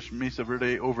Kevin/Mesa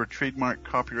Verde over trademark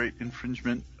copyright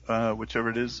infringement, whichever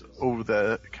it is, over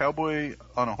the cowboy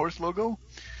on a horse logo.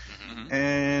 Mm-hmm.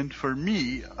 And for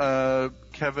me,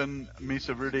 Kevin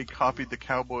Mesa Verde copied the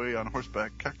cowboy on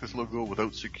horseback cactus logo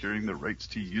without securing the rights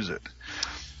to use it.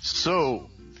 So,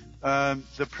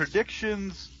 the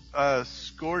predictions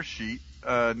score sheet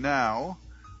now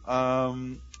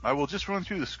I will just run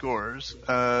through the scores.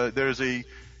 There's a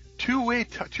two-way,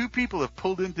 two people have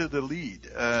pulled into the lead.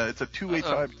 It's a two-way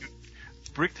tie.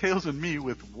 Bricktails and me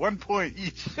with 1 point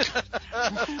each.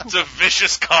 It's a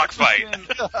vicious cockfight.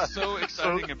 So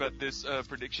exciting about this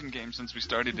prediction game since we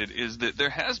started it is that there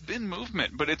has been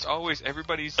movement, but it's always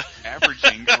everybody's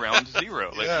averaging around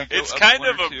 0. Like it's kind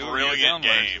of a brilliant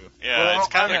game. Yeah, it's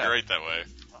kind of great that way.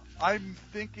 I'm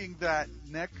thinking that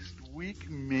next week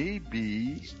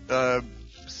maybe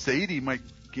Sadie might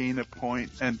gain a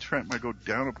point and Trent might go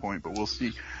down a point, but we'll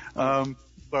see.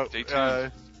 Stay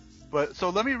tuned. But so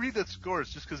let me read the scores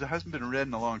just because it hasn't been read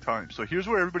in a long time. So here's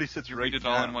where everybody sits. You read it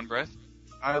all in one breath?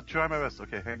 I'll try my best.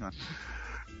 Okay, hang on.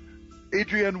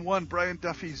 Adrienne 1, Brian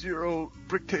Duffy 0,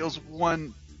 Bricktails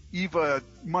 1, Eva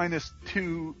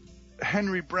 -2,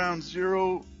 Henry Brown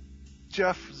 0,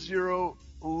 Jeff 0,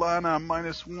 Lana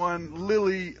 -1,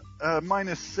 Lily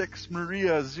 -6,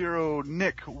 Maria 0,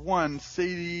 Nick 1,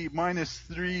 Sadie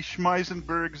 -3,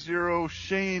 Schmeisenberg 0,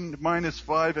 Shane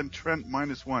 -5, and Trent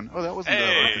 -1. Oh, that wasn't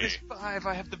that hard. -5.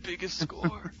 I have the biggest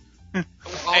score.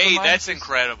 Hey, that's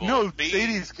incredible. No,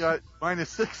 Sadie's got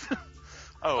 -6.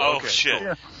 Oh, okay. Shit.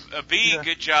 Yeah. B,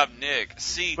 good job, Nick.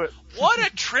 C, what a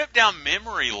trip down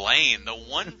memory lane. The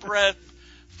one breath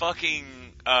fucking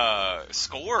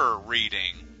score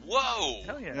reading. Whoa!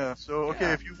 Hell yeah. Yeah, so,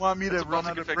 okay, if you want me to run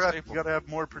out of breath, staple. you gotta have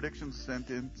more predictions sent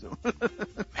in, so.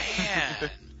 Man.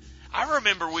 I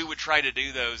remember we would try to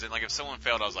do those, and, like, if someone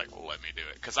failed, I was like, well, let me do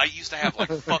it. Because I used to have,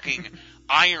 like, fucking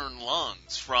iron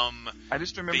lungs from I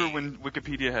just remember when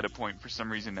Wikipedia had a point for some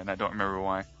reason, and I don't remember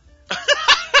why.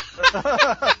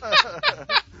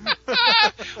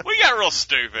 We got real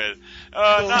stupid. The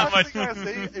Not last much. thing I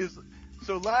say is,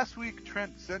 so last week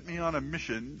Trent sent me on a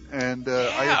mission, and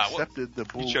I accepted the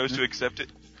bull. You chose to accept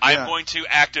it? I'm going to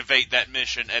activate that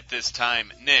mission at this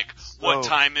time. Nick, what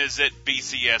time is it?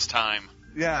 BCS time.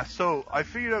 Yeah, so I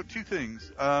figured out two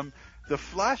things. The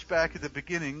flashback at the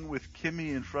beginning with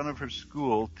Kimmy in front of her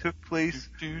school took place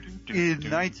in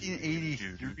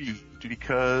 1983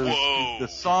 because the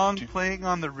song playing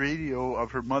on the radio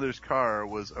of her mother's car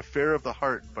was Affair of the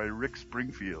Heart by Rick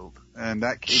Springfield, and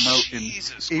that came out in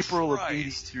April of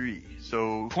 83.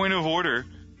 So, point of order,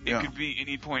 it could be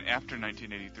any point after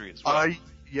 1983 as well.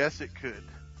 Yes, it could.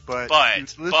 But she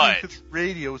was listening to the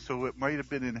radio, so it might have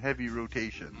been in heavy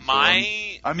rotation. So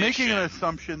I'm making an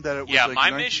assumption that it was like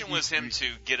my mission was him to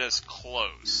get us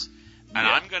close. And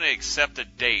I'm going to accept a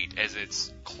date as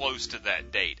it's close to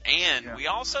that date. And we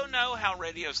also know how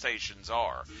radio stations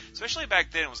are. Especially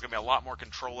back then, it was going to be a lot more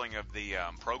controlling of the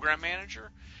program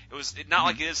manager. It was not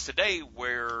like it is today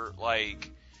where,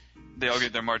 like... They all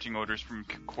get their marching orders from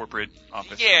corporate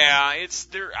office. Yeah, it's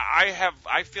there.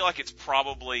 I feel like it's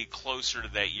probably closer to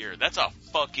that year. That's a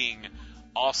fucking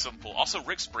awesome pool. Also,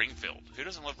 Rick Springfield. Who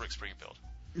doesn't love Rick Springfield?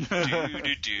 And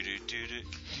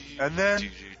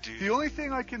then the only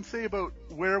thing I can say about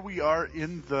where we are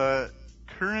in the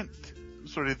current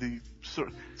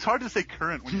it's hard to say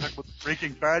current when you talk about the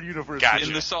Breaking Bad universe. Gotcha.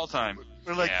 In the Saul time.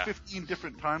 We're like 15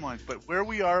 different timelines, but where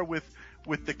we are with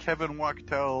the Kevin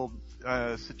Wachtel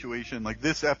situation, like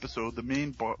this episode, the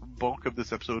main bulk of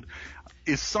this episode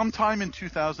is sometime in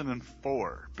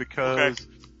 2004, because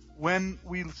when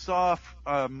we saw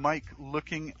Mike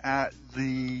looking at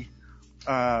the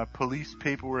police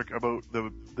paperwork about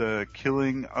the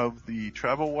killing of the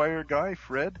travel wire guy,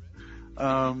 Fred,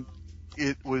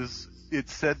 it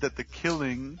said that the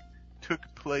killing took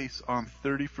place on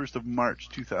 31st of March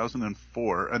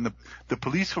 2004, and the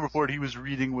police report he was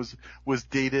reading was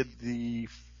dated the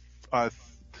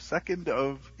 2nd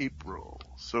of April.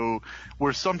 So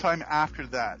we're sometime after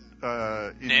that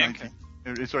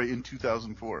in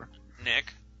 2004.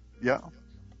 Nick? Yeah.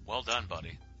 Well done,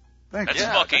 buddy. Thanks. That's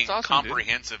fucking awesome,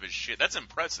 comprehensive as shit. That's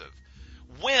impressive.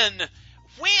 When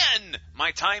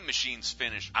my time machine's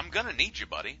finished, I'm gonna need you,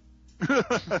 buddy.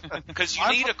 Because you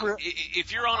need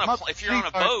if you're on a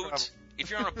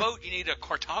boat, you need a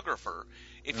cartographer.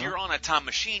 If you're on a time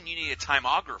machine, you need a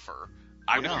timeographer.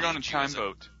 If you're on a time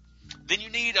boat, then you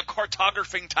need a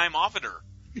cartographing timeometer.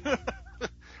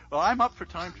 Well, I'm up for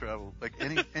time travel, like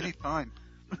any time.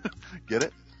 Get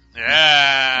it?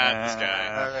 Yeah, this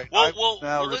guy. All right,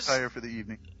 I'll retire for the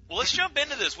evening. Well, let's jump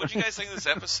into this. What do you guys think of this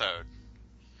episode?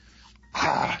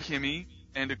 Kimmy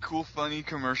and a cool, funny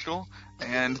commercial,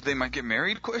 and they might get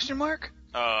married? ? Let's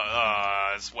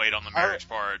wait on the marriage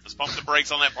part. Let's pump the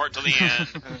brakes on that part till the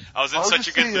end. I was in such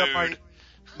a good mood.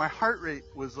 My heart rate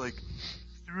was like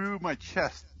through my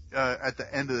chest at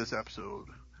the end of this episode.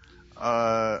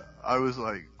 I was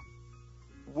like,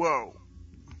 "Whoa,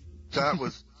 that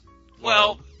was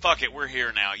Well, fuck it, we're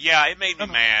here now. Yeah, it made me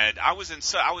mad. I was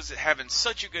having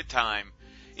such a good time,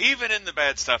 even in the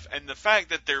bad stuff, and the fact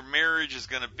that their marriage is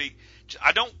going to be.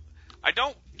 I don't.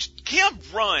 Kim,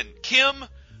 run.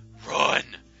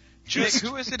 Nick,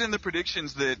 who is it in the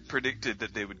predictions that predicted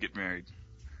that they would get married?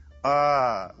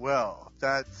 Well,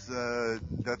 that's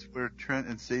where Trent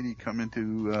and Sadie come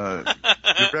into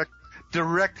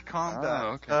direct combat.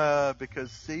 Oh, okay.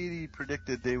 Because Sadie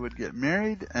predicted they would get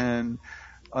married, and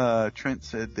Trent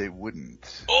said they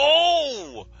wouldn't.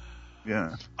 Oh!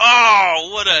 Yeah. Oh,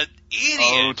 what an idiot!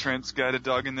 Oh, Trent's got a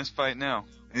dog in this fight now.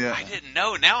 Yeah. I didn't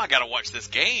know. Now I gotta watch this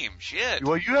game. Shit.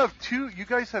 Well, you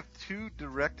guys have two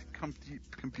direct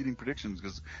competing predictions,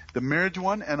 because the marriage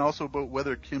one, and also about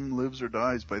whether Kim lives or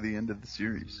dies by the end of the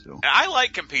series. So I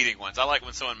like competing ones. I like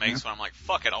when someone makes one. I'm like,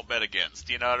 fuck it, I'll bet against.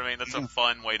 You know what I mean? That's a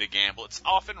fun way to gamble. It's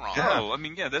often wrong. Oh, I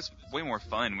mean, yeah, that's way more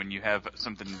fun when you have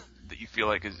something that you feel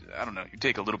like is, I don't know, you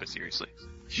take a little bit seriously.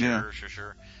 Sure.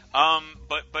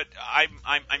 But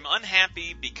I'm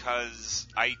unhappy because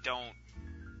I don't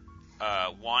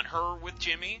want her with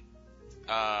Jimmy.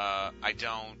 I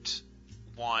don't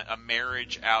want a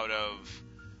marriage out of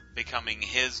becoming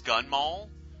his gun mall.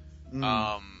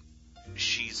 I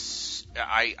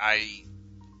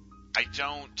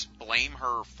don't blame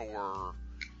her for,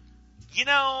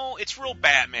 it's real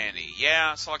Batman-y.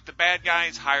 Yeah, so like the bad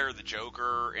guys hire the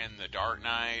Joker in the Dark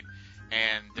Knight,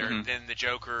 and then the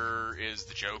Joker is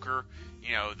the Joker,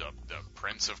 the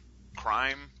Prince of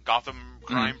Crime, Gotham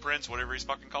Crime Prince, whatever he's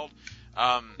fucking called.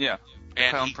 The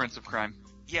Pound Prince of Crime.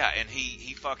 Yeah, and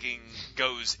he fucking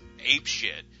goes ape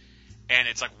shit, and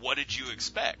it's like, what did you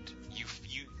expect?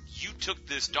 You took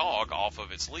this dog off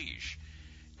of its leash,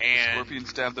 and Scorpion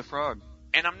stabbed the frog.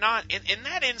 And I'm not in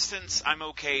that instance. I'm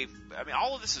okay. I mean,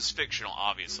 all of this is fictional,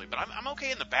 obviously, but I'm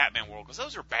okay in the Batman world because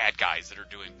those are bad guys that are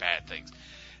doing bad things.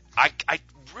 I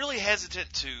really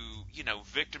hesitant to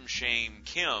victim shame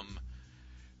Kim,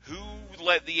 who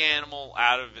let the animal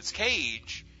out of its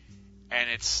cage, and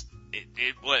it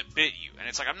bit you. And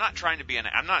it's like, I'm not trying to be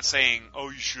I'm not saying, oh,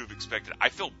 you should have expected it. I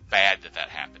feel bad that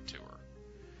happened to her.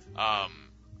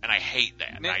 And I hate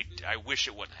that. Nick, I wish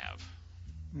it wouldn't have.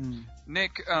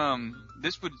 Nick,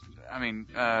 this would,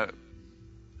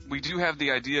 we do have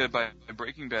the idea by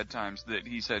Breaking Bad times that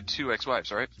he's had 2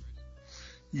 ex-wives, right?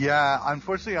 Yeah,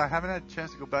 unfortunately I haven't had a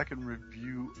chance to go back and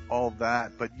review all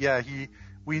that, but yeah,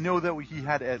 we know that he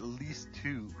had at least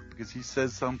 2, because he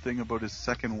says something about his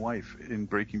second wife in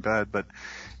Breaking Bad. But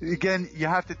again, you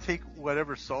have to take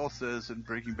whatever Saul says in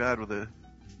Breaking Bad with a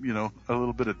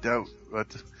little bit of doubt.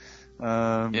 But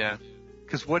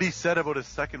because what he said about his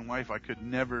second wife, I could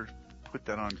never put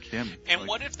that on Kim. And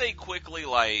what if they quickly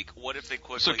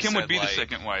So Kim would be the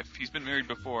second wife. He's been married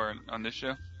before on this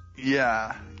show.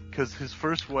 Yeah, because his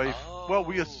first wife. Oh. Well,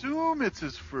 we assume it's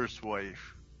his first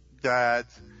wife.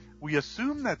 We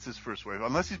assume that's his first wife,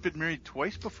 unless he's been married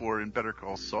twice before in Better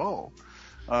Call Saul.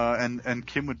 And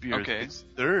Kim would be his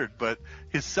third, but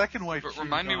his second wife. But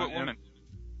remind me what woman?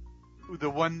 The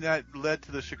one that led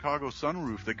to the Chicago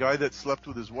sunroof. The guy that slept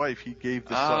with his wife, he gave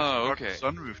the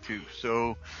sunroof to.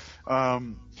 So,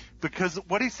 because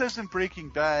what he says in Breaking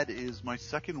Bad is, my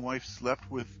second wife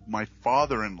slept with my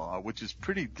father-in-law, which is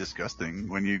pretty disgusting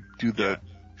when you do the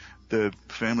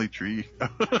family tree.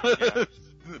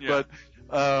 Yeah.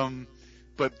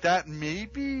 But that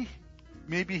maybe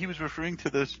he was referring to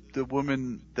the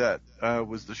woman that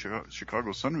was the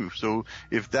Chicago sunroof. So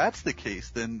if that's the case,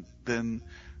 then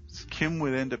Kim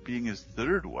would end up being his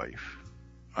third wife.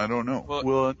 I don't know. Well,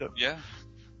 we'll end up. Yeah.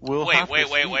 We'll wait.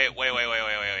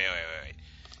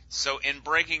 So in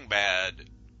Breaking Bad,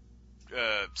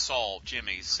 Saul,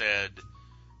 Jimmy, said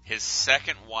his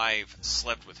second wife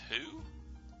slept with who?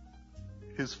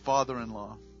 His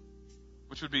father-in-law.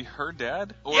 Which would be her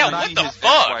dad? Or yeah, what the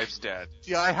fuck? Wife's dad?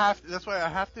 Yeah, that's why I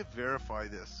have to verify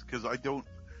this, because I don't,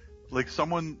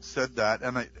 someone said that,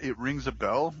 and it rings a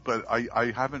bell, but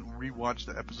I haven't rewatched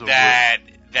the episode.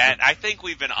 I think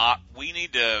we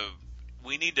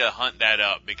need to hunt that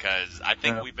up, because I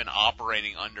think we've been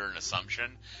operating under an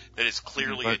assumption that is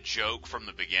clearly a joke from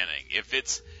the beginning. If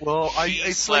it's,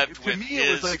 he slept with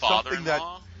his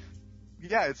father-in-law.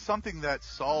 Yeah, it's something that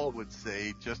Saul would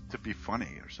say just to be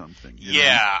funny or something. You know?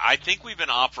 I think we've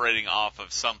been operating off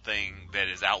of something that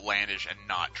is outlandish and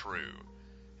not true.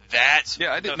 I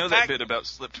didn't know that bit about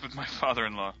slept with my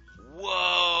father-in-law.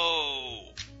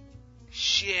 Whoa.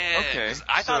 Shit. Okay.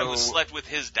 I thought it was slept with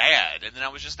his dad, and then I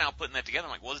was just now putting that together.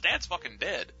 I'm like, well, his dad's fucking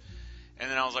dead.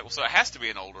 And then I was like, well, so it has to be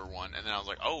an older one. And then I was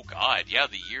like, oh god, yeah,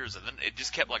 the years. And then it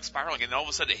just kept spiraling, and then all of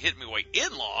a sudden it hit me, wait,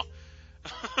 in-law?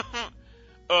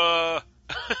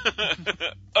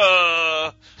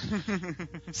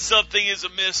 Something is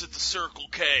amiss at the Circle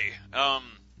K.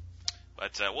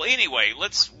 Well, anyway,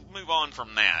 let's move on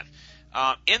from that.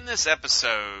 In this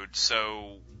episode,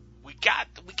 so we got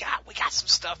some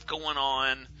stuff going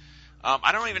on.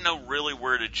 I don't even know really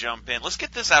where to jump in. Let's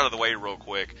get this out of the way real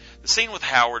quick. The scene with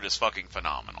Howard is fucking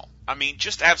phenomenal. I mean,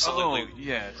 just absolutely. Oh,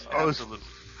 yes, absolutely.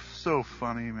 So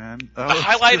funny, man. The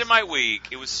highlight of my week.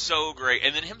 It was so great.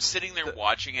 And then him sitting there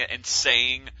watching it and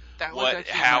saying what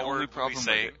Howard would be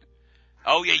saying.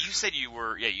 Oh, yeah, you said you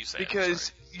were. Yeah, you said.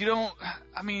 Because you don't.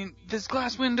 I mean, there's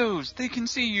glass windows. They can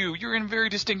see you. You're in a very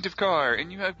distinctive car,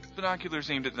 and you have binoculars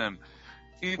aimed at them.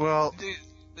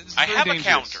 I have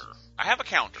a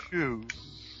counter. Shoot.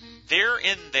 They're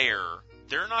in there.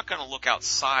 They're not going to look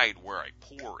outside where a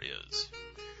pour is.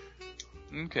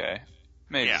 Okay.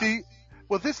 Maybe. Yeah. See,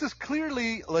 well, this is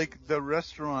clearly like the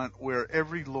restaurant where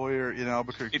every lawyer in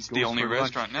Albuquerque It's goes the only for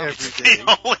restaurant lunch now. every It's day.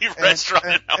 the only restaurant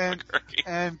in Albuquerque.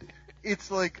 And it's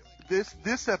like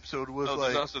this episode was like.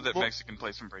 There's also that Mexican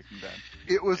place from Breaking Bad.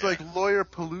 It was like Lawyer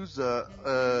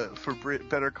Palooza for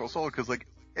Better Call Saul, because like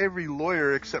every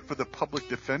lawyer except for the public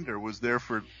defender was there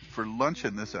for lunch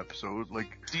in this episode.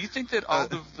 Like, do you think that all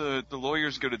of the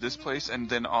lawyers go to this place, and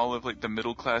then all of like the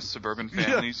middle class suburban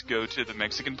families go to the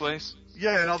Mexican place?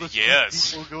 Yeah, and all the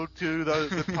people go to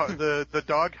the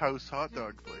Doghouse hot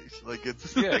dog place. Like it's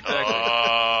exactly.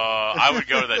 I would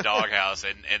go to the Doghouse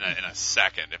in a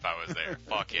second if I was there.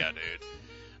 Fuck yeah, dude.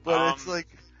 But it's like,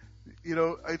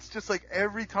 it's just like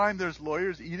every time there's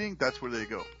lawyers eating, that's where they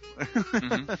go.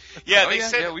 Mm-hmm. Yeah, they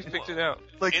said. Yeah, we picked it out.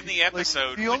 Like in the episode,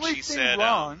 like, the when only she thing said,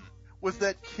 wrong was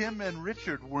that Kim and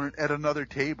Richard weren't at another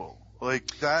table.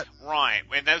 Like that. Right,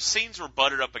 and those scenes were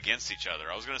butted up against each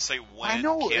other. I was going to say when I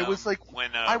know Kim, it was like when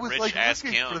I was Rich like asked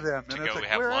looking Kim for them, to and go like,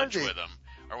 have where lunch are they? with him,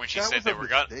 or when she That said was they a were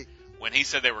going, mistake. when he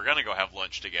said they were going to go have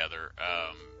lunch together,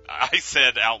 I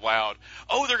said out loud,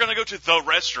 "Oh, they're going to go to the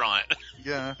restaurant."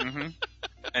 Yeah. Mm-hmm.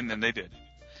 And then they did.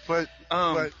 But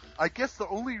I guess the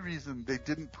only reason they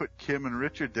didn't put Kim and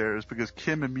Richard there is because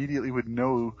Kim immediately would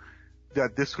know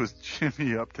that this was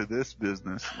Jimmy up to this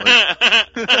business. Like,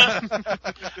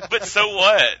 But so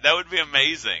what? That would be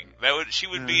amazing. She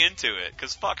would be into it,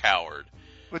 because fuck Howard.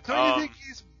 but don't you think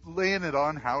he's laying it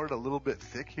on Howard a little bit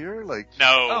thick here? Like,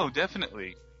 No. Oh,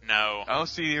 definitely. No. Oh,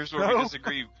 see, here's where we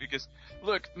disagree. Because,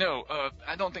 look,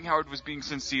 I don't think Howard was being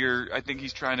sincere. I think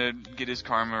he's trying to get his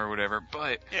karma or whatever.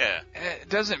 But it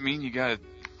doesn't mean you gotta,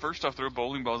 first off, throw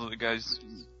bowling balls at the guy's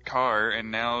car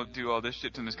and now do all this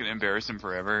shit to him that's gonna embarrass him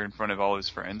forever in front of all his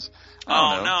friends.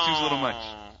 I don't know. Seems a little much.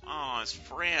 Oh, his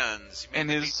friends. And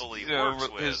his, people he works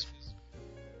with. his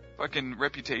fucking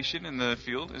reputation in the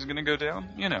field is gonna go down,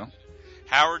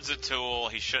 Howard's a tool.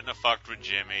 He shouldn't have fucked with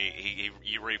Jimmy.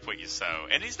 You reap what you sow.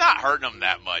 And he's not hurting him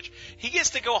that much. He gets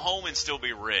to go home and still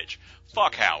be rich.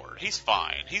 Fuck Howard. He's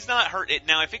fine. He's not hurt.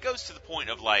 Now, if it goes to the point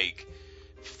of, like,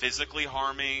 physically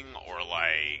harming or,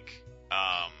 like,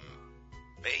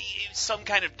 some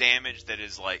kind of damage that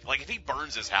is, like if he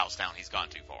burns his house down, he's gone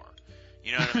too far.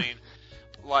 You know what I mean?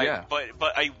 Like,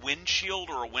 but a windshield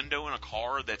or a window in a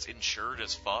car that's insured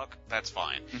as fuck, that's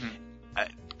fine. Mm-hmm.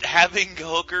 Having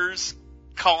hookers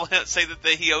say that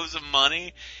he owes him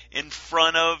money in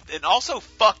front of, and also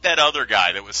fuck that other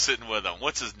guy that was sitting with him.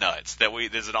 What's his nuts?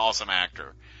 There's an awesome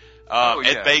actor.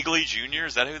 Ed Begley Jr.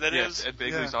 Is that who that is? Yes, Ed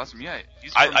Begley's awesome. Yeah,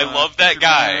 he's I love that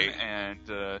guy and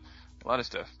a lot of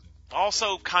stuff.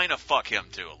 Also, kind of fuck him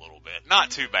too a little bit.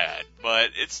 Not too bad,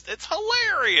 but it's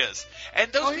hilarious.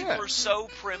 And those people are so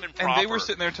prim and proper. And they were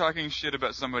sitting there talking shit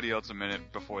about somebody else a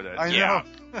minute before that. I know.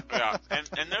 Yeah.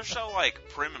 And they're so like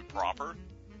prim and proper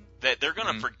that they're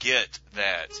gonna forget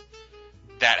that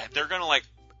they're gonna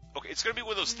it's gonna be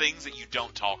one of those things that you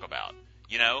don't talk about.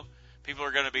 People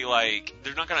are gonna be like,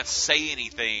 they're not gonna say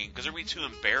anything because they're gonna be too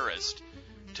embarrassed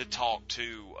to talk to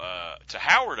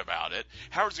Howard about it.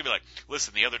 Howard's gonna be like,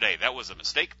 listen, the other day that was a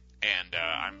mistake, and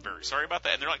I'm very sorry about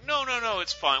that. And they're like, no,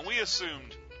 it's fine. We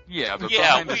assumed. Yeah, but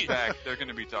behind his back, they're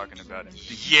gonna be talking about it.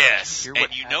 Yes,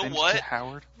 and you know what?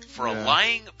 Howard? For a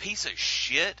lying piece of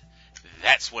shit,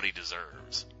 that's what he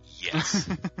deserves. Yes.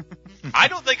 I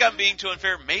don't think I'm being too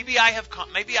unfair. Maybe I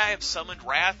have summoned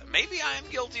wrath. Maybe I am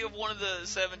guilty of one of the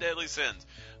 7 deadly sins.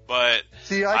 But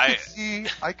see, I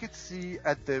could see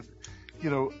at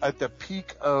the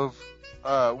peak of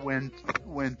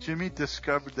when Jimmy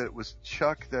discovered that it was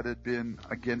Chuck that had been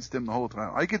against him the whole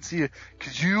time. I could see it.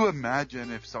 Could you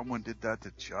imagine if someone did that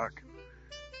to Chuck?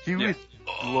 He would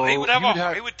blow. He would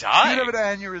die. He would have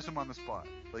an aneurysm on the spot.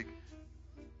 Like,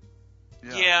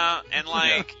 yeah, and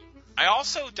like, I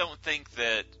also don't think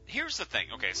that. Here's the thing.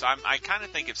 Okay, so I kind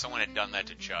of think if someone had done that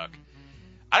to Chuck,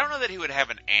 I don't know that he would have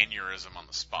an aneurysm on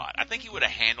the spot. I think he would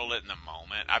have handled it in the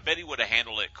moment. I bet he would have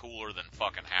handled it cooler than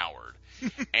fucking Howard.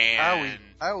 And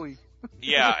Howie.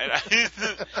 Yeah, and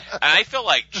I feel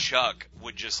like Chuck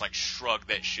would just like shrug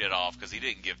that shit off because he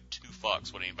didn't give two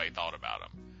fucks what anybody thought about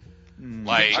him.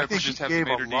 Like, I think he gave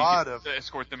a lot of to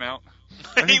escort them out.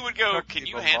 He would go, "Can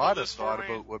you handle this for me?"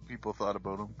 About what people thought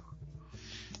about him.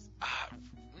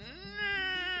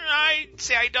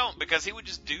 I don't, because he would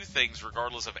just do things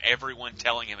regardless of everyone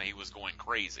telling him he was going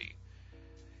crazy.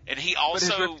 And he also...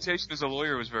 But his reputation as a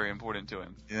lawyer was very important to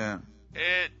him. Yeah.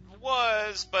 It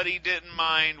was, but he didn't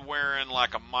mind wearing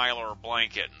like a Mylar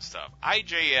blanket and stuff.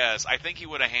 IJS, I think he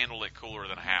would have handled it cooler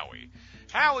than Howie.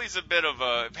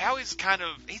 Howie's kind of,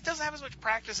 he doesn't have as much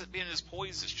practice at being as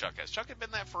poised as Chuck has. Chuck had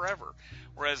been that forever.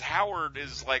 Whereas Howard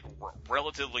is like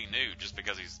relatively new just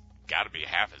because he's got to be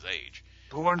half his age.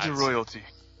 Born to royalty.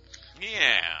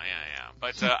 Yeah.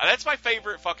 But that's my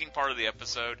favorite fucking part of the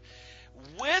episode.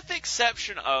 With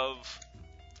exception of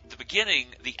the beginning,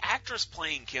 the actress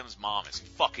playing Kim's mom is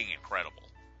fucking incredible.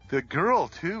 The girl,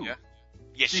 too.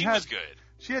 Yeah, she was good.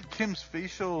 She had Kim's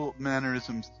facial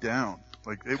mannerisms down.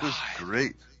 Like, it was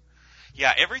great.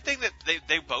 Yeah, everything that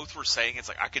they both were saying, it's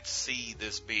like, I could see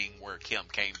this being where Kim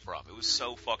came from. It was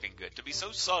so fucking good. To be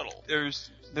so subtle. There's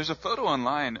a photo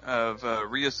online of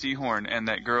Rhea Seehorn and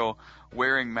that girl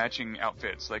wearing matching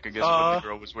outfits, like I guess what the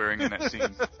girl was wearing in that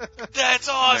scene. That's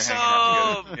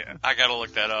awesome! Yeah. I gotta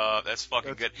look that up. That's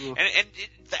fucking good. Cool. And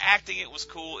the acting, it was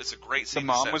cool. It's a great scene. The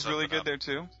mom was really good there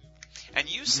too. And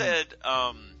you said,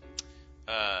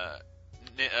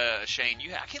 Shane,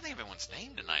 I can't think of anyone's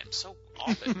name tonight. I'm so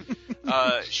off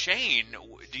it. Shane,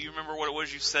 do you remember what it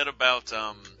was you said about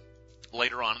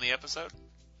later on in the episode?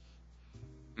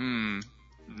 No,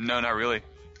 not really.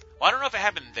 Well, I don't know if it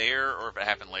happened there or if it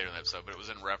happened later in the episode, but it was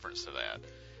in reference to that.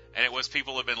 And it was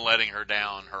people have been letting her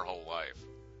down her whole life.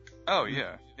 Oh,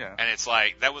 yeah. And it's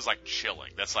like, that was like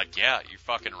chilling. That's like, yeah, you're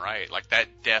fucking right. Like,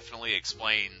 that definitely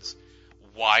explains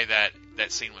why that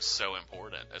scene was so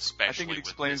important, especially I think it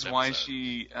explains with this why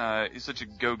she is such a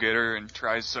go-getter and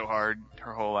tries so hard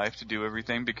her whole life to do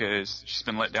everything, because she's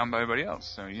been let down by everybody else.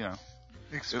 So, you know.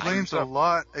 Explains a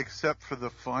lot, except for the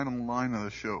final line of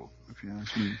the show, if you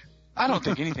ask me. I don't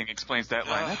think anything explains that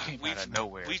line. That came out of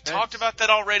nowhere. We've talked about that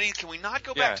already. Can we not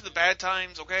go back to the bad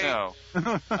times, okay? No.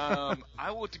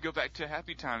 I want to go back to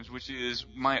happy times, which is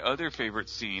my other favorite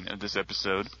scene of this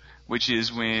episode, which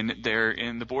is when they're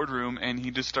in the boardroom and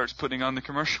he just starts putting on the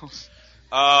commercials.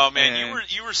 Oh, man,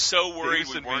 you were so worried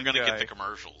we weren't going to get the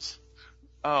commercials.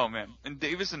 Oh, man. And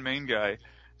Davis and Main Guy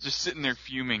just sitting there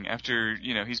fuming after,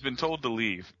 he's been told to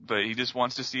leave, but he just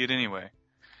wants to see it anyway.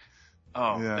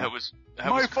 Oh, yeah. That was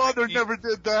my father never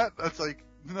did that. That's like,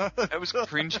 that was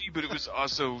cringy, but it was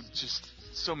also just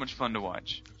so much fun to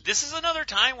watch. This is another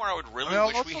time where I would really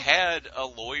wish we had a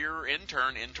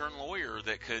intern lawyer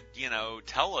that could,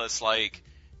 tell us, like,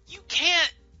 you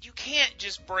can't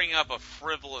just bring up a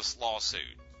frivolous lawsuit.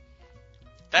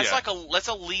 That's that's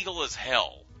illegal as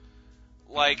hell.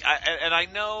 Like, I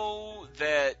know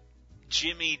that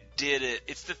Jimmy did it.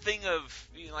 It's the thing of,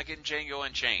 like in Django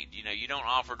Unchained, you don't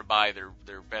offer to buy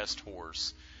their best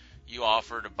horse. You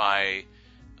offer to buy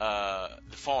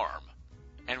the farm.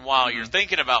 And while you're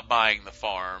thinking about buying the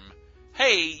farm,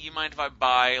 hey, you mind if I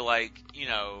buy, like,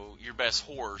 your best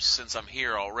horse since I'm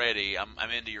here already? I'm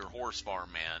into your horse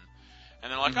farm, man. And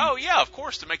they're like, oh, yeah, of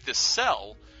course, to make this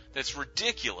sell. That's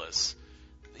ridiculous.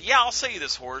 Yeah, I'll sell you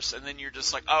this horse. And then you're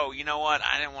just like, oh, you know what?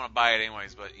 I didn't want to buy it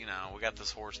anyways, but, we got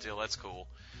this horse deal. That's cool.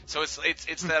 So it's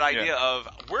that idea of,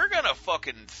 we're going to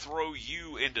fucking throw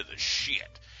you into the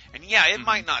shit. And yeah, it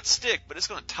might not stick, but it's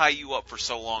going to tie you up for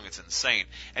so long, it's insane.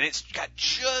 And it's got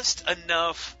just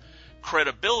enough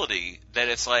credibility that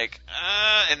it's like,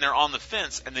 and they're on the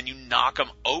fence, and then you knock them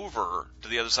over to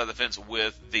the other side of the fence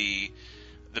with the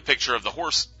picture of the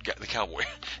cowboy,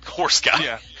 horse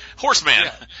guy,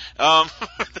 horseman,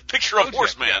 the picture of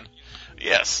horseman.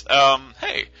 Yes. And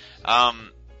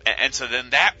so then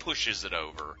that pushes it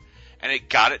over, and it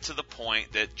got it to the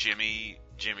point that Jimmy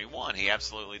won. He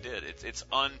absolutely did. It's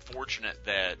unfortunate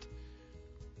that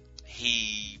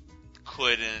he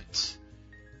couldn't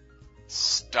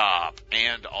stop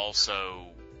and also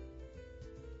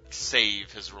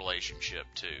save his relationship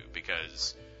too,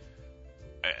 because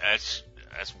that's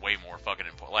way more fucking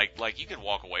important. Like you could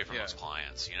walk away from those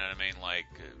clients. You know what I mean? Like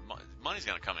money's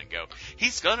gonna come and go.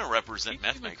 He's gonna represent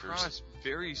meth makers. He came across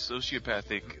very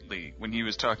sociopathically when he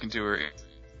was talking to her.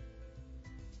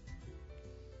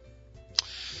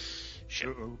 Shit.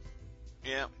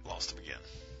 Yeah, lost him again.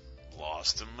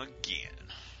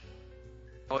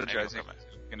 Apologizing.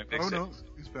 Gonna fix it. No,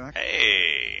 he's back.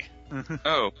 Hey.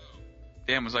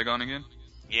 Damn, was I gone again?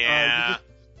 Yeah. You just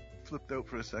flipped out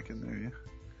for a second there, yeah.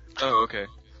 Oh, okay.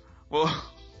 Well,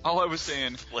 all I was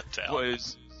saying Flipped out.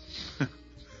 was...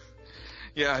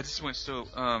 yeah, I just went so,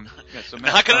 yeah, so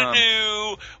Matt, Not gonna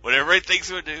do what everybody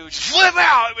thinks it would do. Just flip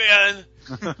out, man!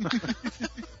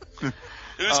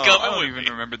 Who's coming I don't with even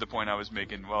me? remember the point I was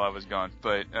making while I was gone,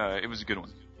 but it was a good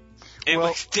one.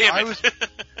 Damn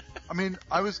it.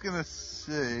 I was gonna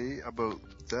say about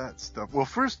that stuff. Well,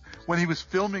 first, when he was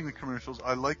filming the commercials,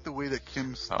 I liked the way that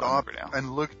Kim stopped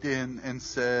and looked in and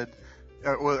said,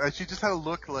 she just had a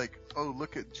look like, oh,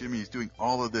 look at Jimmy, he's doing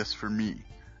all of this for me.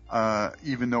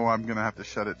 Even though I'm gonna have to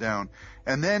shut it down.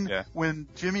 And then when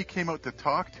Jimmy came out to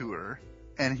talk to her,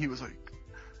 and he was like,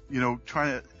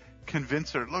 trying to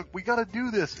convince her, look, we gotta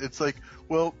do this. It's like,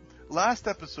 well, last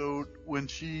episode when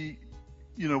she,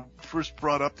 first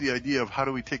brought up the idea of how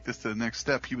do we take this to the next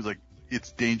step, he was like,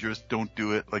 it's dangerous, don't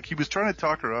do it. Like, he was trying to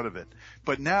talk her out of it.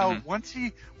 But now, once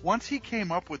he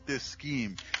came up with this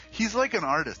scheme, he's like an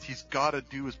artist. He's gotta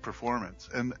do his performance.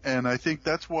 And I think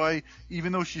that's why,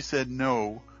 even though she said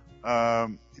no,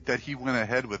 that he went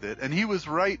ahead with it. And he was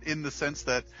right in the sense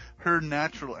that her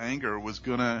natural anger was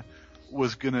gonna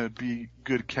be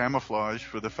good camouflage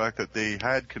for the fact that they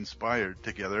had conspired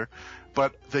together.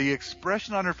 But the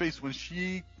expression on her face when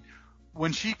she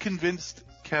convinced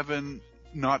Kevin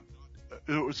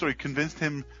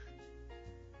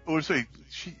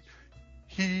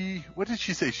what did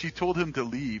she say? She told him to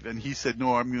leave, and he said,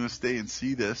 no, I'm going to stay and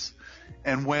see this.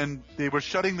 And when they were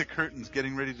shutting the curtains,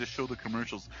 getting ready to show the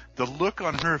commercials, the look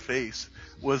on her face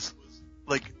was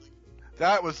like,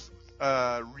 that was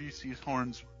Reese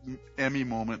Horn's Emmy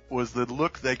moment, was the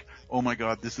look like, oh my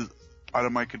God, this is out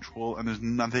of my control, and there's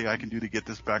nothing I can do to get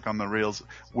this back on the rails,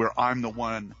 where I'm the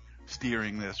one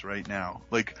steering this right now.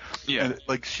 Like, and,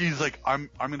 like, she's like, I'm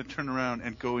going to turn around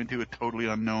and go into a totally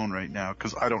unknown right now,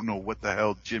 because I don't know what the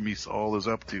hell Jimmy Saul is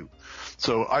up to.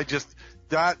 So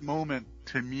that moment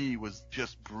to me was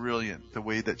just brilliant, the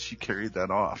way that she carried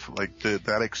that off. Like,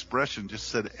 that expression just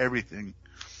said everything.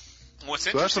 What's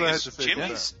interesting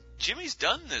is Jimmy's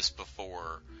done this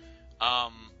before.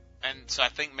 And so I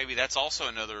think maybe that's also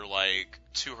another, like,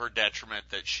 to her detriment,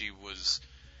 that she was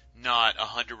not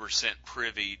 100%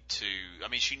 privy to, I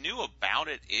mean, she knew about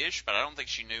it-ish, but I don't think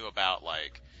she knew about,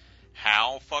 like,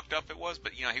 how fucked up it was.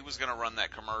 But, he was going to run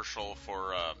that commercial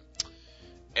for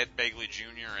Ed Begley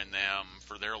Jr. and them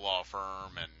for their law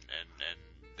firm, and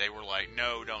they were like,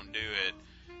 no, don't do it.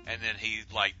 And then he,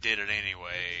 like, did it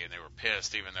anyway, and they were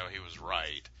pissed even though he was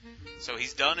right. So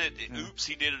he's done it. Oops,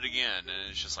 he did it again. And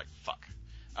it's just like, fuck.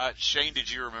 Shane,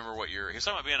 did you remember what he was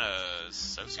talking about being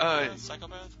a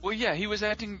psychopath? Well, yeah, he was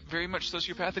acting very much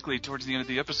sociopathically towards the end of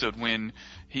the episode when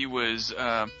he was,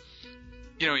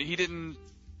 he didn't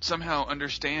somehow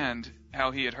understand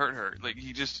how he had hurt her. Like,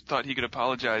 he just thought he could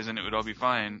apologize and it would all be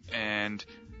fine, and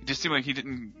it just seemed like he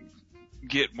didn't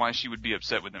get why she would be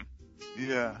upset with him.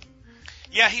 Yeah.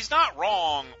 Yeah, he's not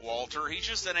wrong, Walter. He's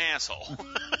just an asshole.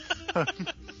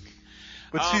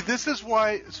 But see, this is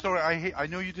why. Sorry, I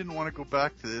know you didn't want to go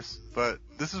back to this, but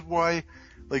this is why.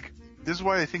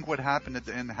 I think what happened at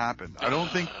the end happened. I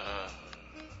don't think.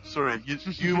 Sorry,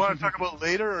 you want to talk about it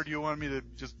later, or do you want me to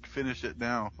just finish it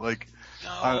now? Like.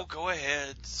 No, go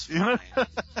ahead. It's fine.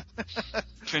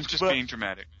 Trent's just being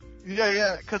dramatic.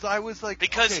 Yeah, because I was like.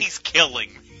 Because he's killing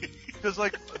me. Because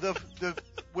like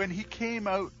when he came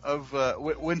out of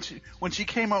when she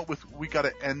came out with "We got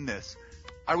to end this,"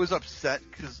 I was upset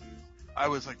because I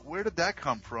was like, where did that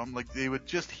come from? Like, they had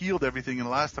just healed everything in the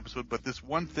last episode, but this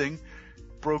one thing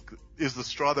is the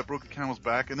straw that broke the camel's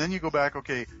back. And then you go back,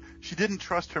 okay, she didn't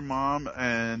trust her mom,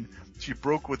 and she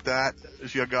broke with that.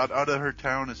 She got out of her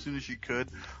town as soon as she could.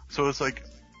 So it's like,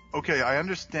 okay, I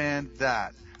understand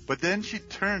that. But then she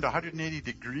turned 180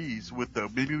 degrees with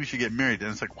maybe we should get married.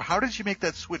 And it's like, well, how did she make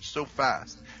that switch so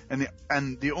fast? And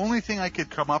the only thing I could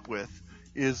come up with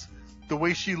is the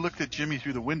way she looked at Jimmy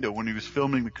through the window when he was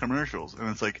filming the commercials. And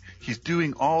it's like, he's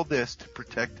doing all this to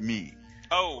protect me.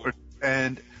 Oh.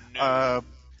 And I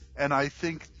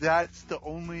think that's the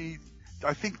only,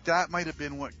 I think that might have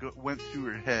been what went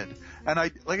through her head. And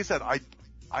like I said, I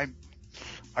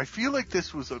feel like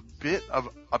this was a bit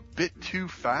too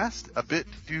fast, a bit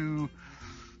too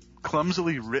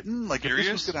clumsily written. Like, furious?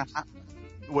 If this was gonna happen.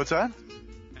 What's that?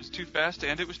 It was too fast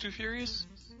and it was too furious?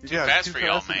 Too fast for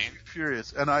y'all, man.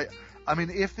 Furious. And I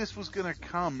mean, if this was gonna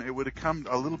come, it would have come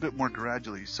a little bit more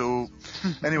gradually. So,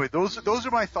 anyway, those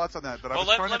are my thoughts on that. But I was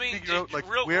trying to figure out, like,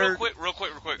 real quick.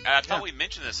 I thought we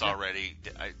mentioned this already.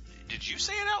 Did you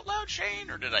say it out loud,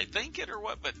 Shane, or did I think it, or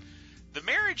what? But The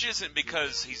marriage isn't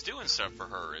because he's doing stuff for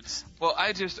her. It's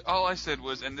all I said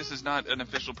was, and this is not an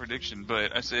official prediction,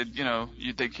 but I said,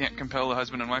 they can't compel the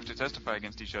husband and wife to testify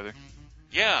against each other.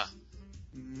 Yeah.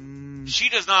 She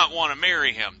does not want to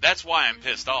marry him. That's why I'm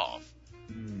pissed off.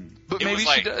 But maybe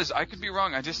she does. I could be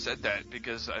wrong. I just said that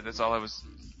because that's all I was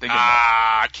thinking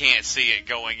about. I can't see it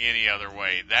going any other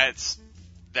way. That's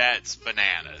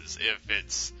bananas. If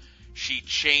it's she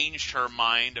changed her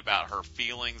mind about her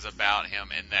feelings about him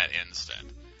in that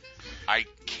instant. I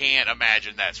can't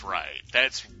imagine that's right.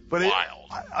 That's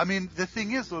wild. I mean, the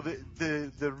thing is, though,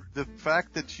 the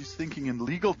fact that she's thinking in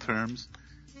legal terms,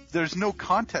 there's no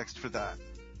context for that.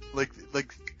 Like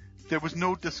there was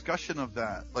no discussion of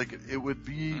that. Like it would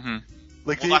be. Mm-hmm.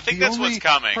 I think that's what's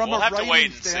coming. We'll have to wait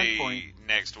and see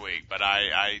next week, but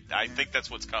I think that's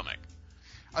what's coming.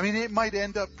 I mean, it might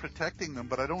end up protecting them,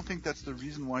 but I don't think that's the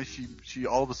reason why she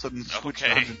all of a sudden switched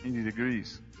 180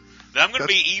 degrees. Then I'm going to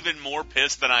be even more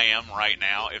pissed than I am right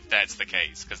now if that's the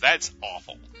case, because that's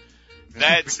awful.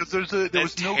 Because there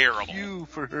was no terrible. cue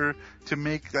for her to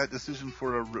make that decision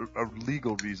for a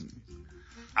legal reason.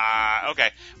 Okay.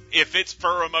 If it's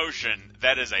for emotion,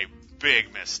 that is a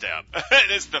big misstep.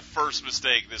 It is the first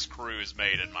mistake this crew has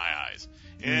made in my eyes.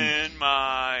 In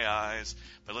my eyes.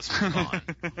 But let's move on.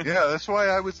 Yeah, that's why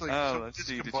I was like, let's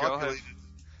see. Did y'all have...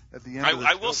 At the end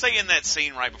I will say in that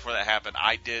scene right before that happened,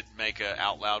 I did make an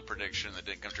out loud prediction that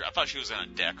didn't come true. I thought she was going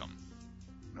to deck him.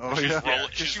 Oh,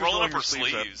 she's rolling up her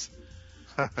sleeves.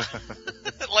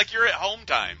 Like you're at home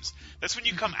times. That's when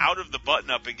you come out of the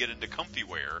button up and get into comfy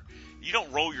wear. You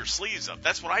don't roll your sleeves up.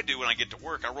 That's what I do when I get to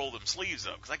work. I roll them sleeves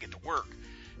up because I get to work.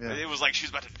 Yeah. It was like she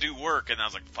was about to do work, and I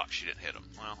was like, fuck, she didn't hit him.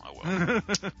 Well, I will.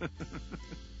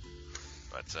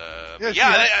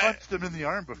 I punched him in the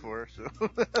arm before, so.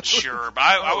 Sure, but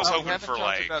I was hoping for We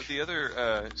haven't talked about the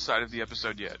other side of the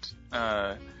episode yet.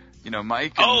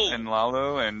 Mike and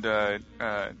Lalo, and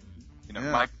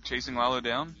Mike chasing Lalo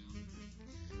down.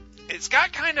 It's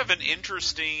got kind of an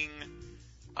interesting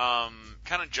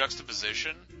kind of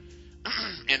juxtaposition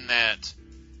in that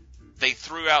they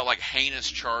threw out like heinous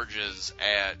charges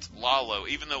at Lalo,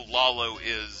 even though Lalo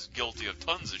is guilty of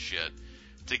tons of shit,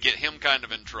 to get him kind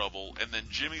of in trouble, and then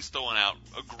Jimmy's throwing out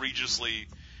egregiously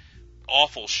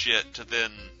awful shit to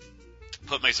then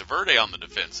put Mesa Verde on the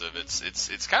defensive.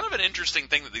 It's kind of an interesting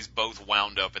thing that these both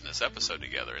wound up in this episode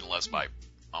together, unless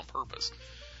on purpose.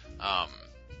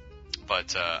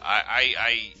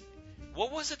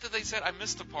 What was it that they said? I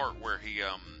missed the part where he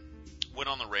went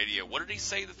on the radio. What did he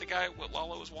say that what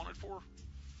Lalo was wanted for?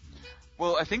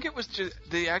 Well, I think it was just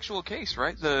the actual case,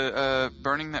 right? The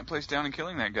burning that place down and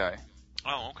killing that guy.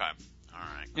 Oh, okay. All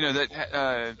right. You know,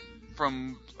 that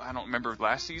from, I don't remember,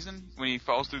 last season when he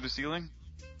falls through the ceiling?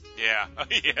 Yeah.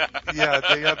 Yeah. Yeah,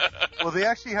 they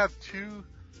actually have two,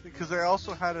 because they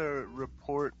also had a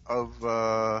report of,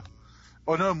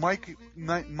 Mike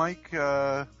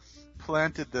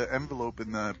planted the envelope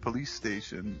in the police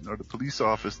station, or the police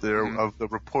office there, of the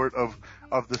report of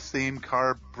the same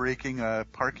car breaking a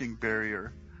parking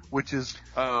barrier, which is...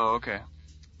 Oh, okay.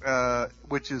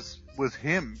 Was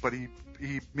him, but he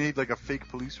made like a fake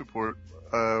police report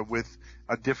with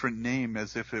a different name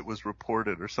as if it was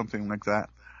reported or something like that.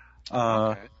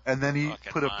 Okay. And then he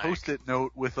put a Post-it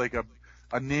note with like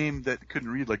a name that couldn't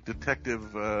read, like Detective,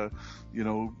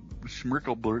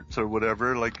 Schmirkelblurts or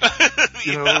whatever. Like, what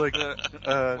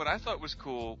I thought was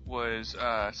cool was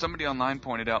somebody online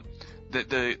pointed out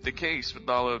that the case with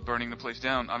Lalo burning the place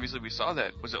down. Obviously, we saw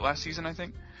that. Was it last season? I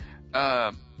think.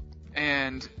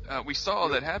 And we saw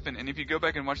that happen, and if you go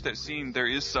back and watch that scene, there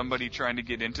is somebody trying to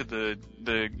get into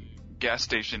the gas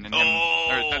station, and or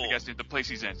not the gas station, the place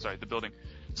he's in, sorry, the building.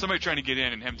 Somebody trying to get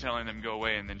in, and him telling them go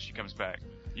away, and then she comes back.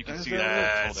 You can see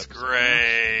that. That's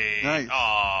great. Nice.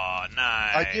 Aw,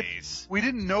 nice. We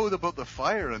didn't know about the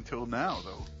fire until now,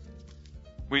 though.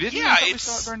 We didn't. Yeah, we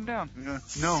saw it burn down. Yeah.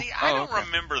 No. See, I don't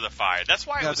remember the fire. That's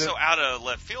why it was so out of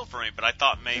left field for me. But I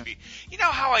thought maybe, you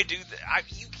know how I do.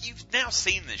 You've now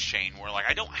seen this, Shane, where like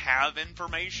I don't have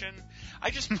information.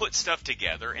 I just put stuff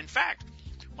together. In fact,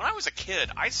 when I was a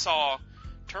kid, I saw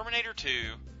Terminator 2,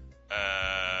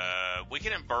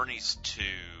 Weekend at Bernie's 2,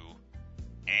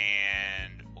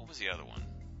 and what was the other one?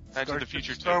 Back to the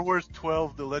Future 2. Star Wars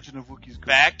 12, The Legend of Wookiees.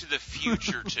 Back to the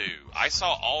Future 2. I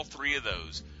saw all three of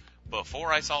those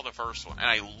before I saw the first one.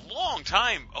 And a long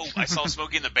time, I saw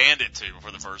Smokey and the Bandit 2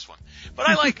 before the first one. But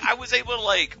I was able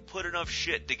to put enough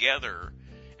shit together.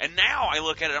 And now I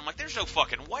look at it, I'm like, there's no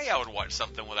fucking way I would watch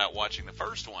something without watching the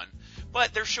first one.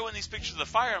 But they're showing these pictures of the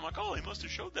fire. I'm like, oh, they must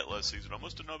have showed that last season. I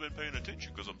must have not been paying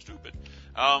attention because I'm stupid.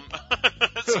 So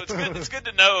it's good. It's good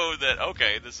to know that,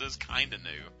 okay, this is kind of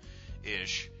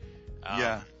new-ish.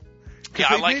 Yeah. Yeah,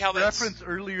 I like how that's reference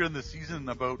earlier in the season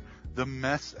about the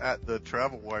mess at the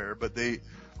travel wire, but they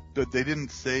didn't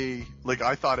say, like,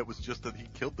 I thought it was just that he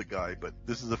killed the guy, but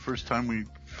this is the first time we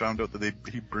found out that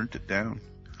he burnt it down.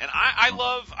 And I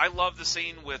love the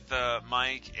scene with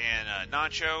Mike and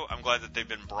Nacho. I'm glad that they've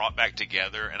been brought back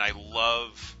together, and I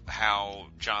love how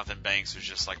Jonathan Banks was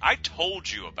just like, I told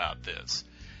you about this.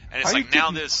 And it's like,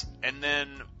 now this, and then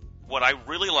what I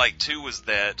really like too was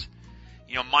that,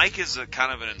 you know, Mike is a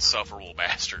kind of an insufferable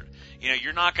bastard. You know,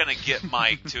 you're not going to get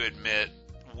Mike to admit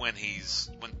when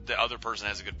the other person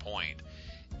has a good point.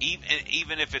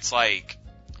 Even if it's like,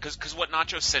 cause what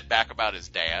Nacho said back about his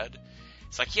dad,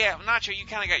 it's like, yeah, Nacho, you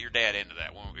kind of got your dad into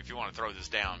that if you want to throw this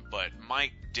down, but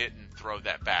Mike didn't throw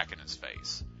that back in his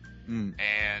face. And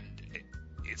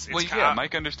it's well, yeah,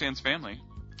 Mike understands family.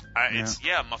 It's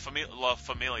La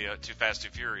Familia, Too Fast, Too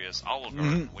Furious, Olive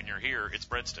Garden. When you're here, it's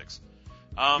breadsticks.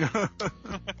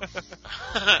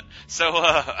 So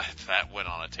that went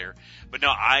on a tear. But no,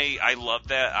 I love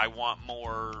that. I want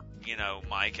more, you know,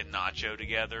 Mike and Nacho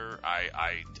together.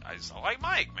 I like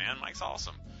Mike, man. Mike's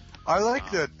awesome. I like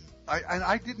that.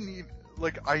 I didn't even,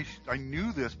 like, I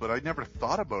knew this, but I never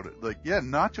thought about it. Like, yeah,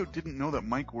 Nacho didn't know that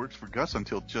Mike works for Gus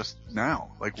until just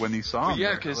now, like when he saw him.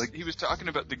 Yeah, because he was talking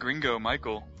about the gringo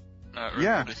Michael.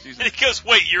 This season. And he goes,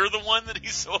 "Wait, you're the one that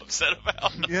he's so upset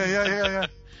about?" Yeah.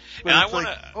 And I want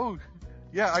to. Like, oh,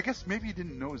 yeah. I guess maybe he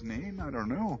didn't know his name. I don't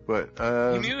know, but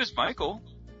he knew it was Michael.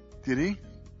 Did he?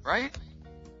 Right?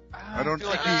 I don't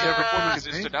think he ever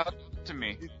stood out to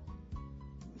me.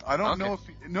 I don't know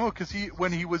if because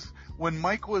when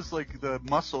Mike was like the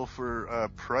muscle for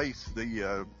Price,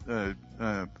 the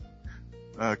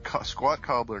squat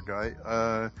cobbler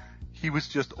guy, he was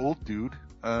just old dude.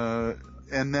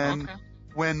 And then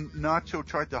when Nacho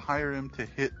tried to hire him to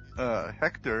hit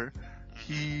Hector,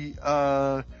 he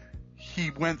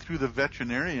went through the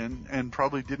veterinarian and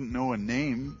probably didn't know a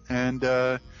name, and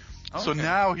so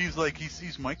now he's like, he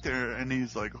sees Mike there and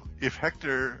he's like, if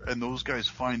Hector and those guys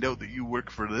find out that you work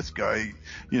for this guy,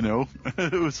 you know,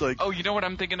 it was like, oh, you know what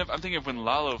I'm thinking of? I'm thinking of when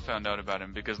Lalo found out about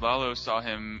him, because Lalo saw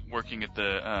him working at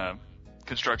the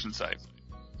construction site.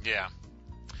 Yeah.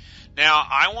 Now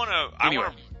I want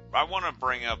to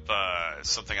bring up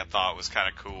something I thought was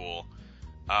kind of cool.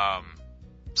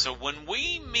 So when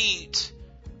we meet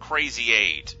Crazy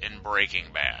 8 in Breaking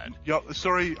Bad. Yeah,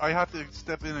 sorry, I have to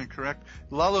step in and correct.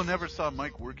 Lalo never saw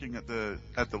Mike working at the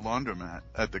laundromat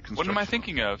at the construction. What am I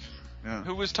thinking of? Yeah.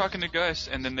 Who was talking to Gus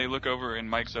and then they look over and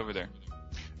Mike's over there?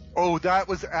 Oh, that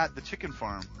was at the chicken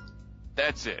farm.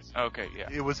 That's it. Okay, yeah.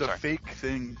 It was a fake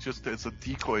thing, just as a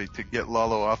decoy to get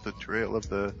Lalo off the trail of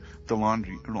the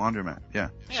laundromat. Yeah.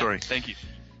 Sorry. Thank you.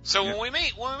 So when we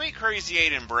meet Crazy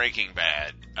 8 in Breaking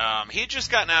Bad, he had just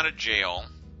gotten out of jail,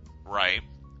 right?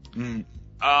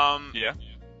 Yeah.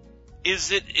 Is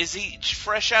he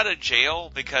fresh out of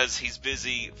jail because he's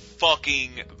busy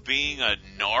fucking being a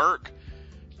narc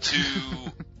to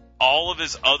all of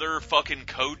his other fucking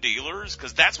co-dealers?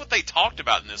 Because that's what they talked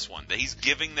about in this one, that he's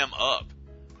giving them up.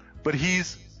 But he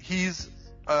is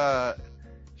a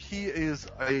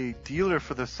dealer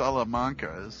for the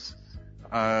Salamancas,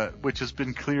 which has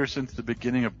been clear since the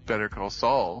beginning of Better Call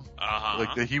Saul.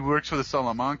 Like that he works for the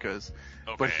Salamancas,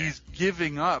 but he's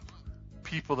giving up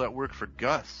people that work for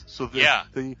Gus. So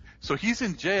so he's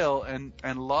in jail, and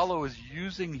Lalo is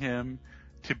using him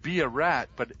to be a rat,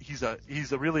 but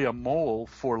he's really a mole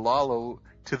for Lalo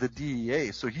to the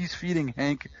DEA. So he's feeding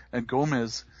Hank and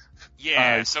Gomez.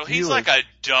 Yeah, so he's like a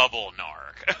double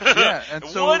narc. Yeah, and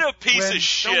so what a piece of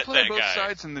shit don't play that both guy.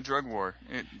 sides in the drug war.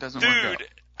 It doesn't work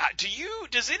out.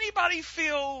 Does anybody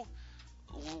feel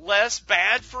less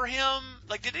bad for him?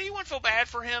 Like, did anyone feel bad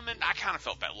for him? And I kind of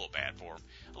felt a little bad for him.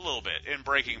 A little bit in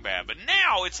Breaking Bad. But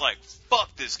now it's like,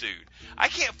 fuck this dude. I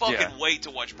can't fucking wait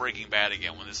to watch Breaking Bad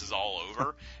again when this is all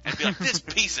over. And be like, this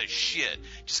piece of shit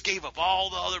just gave up all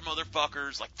the other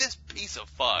motherfuckers. Like, this piece of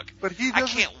fuck. But he's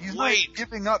wait. not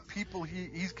giving up people.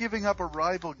 He's giving up a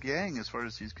rival gang as far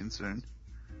as he's concerned.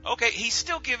 Okay, he's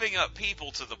still giving up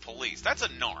people to the police. That's a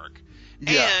narc.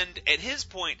 Yeah. And at his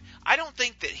point, I don't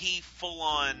think that he full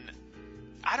on.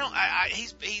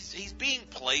 He's being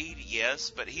played,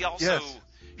 yes, but he also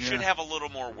should have a little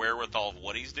more wherewithal of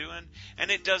what he's doing.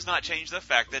 And it does not change the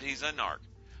fact that he's a narc.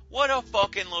 What a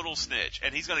fucking little snitch.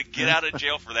 And he's going to get out of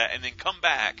jail for that and then come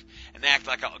back and act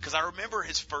like because I remember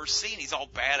his first scene, he's all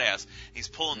badass. He's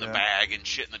pulling the bag and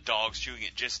shit, and the dog's chewing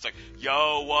it, just like,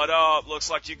 yo, what up?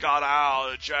 Looks like you got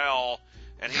out of jail.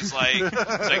 And he's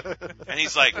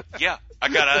like, yeah, I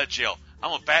got out of jail.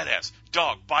 I'm a badass.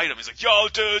 Dog, bite him. He's like, yo,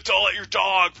 dude, don't let your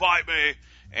dog bite me.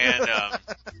 And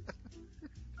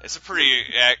It's a pretty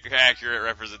accurate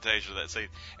representation of that scene.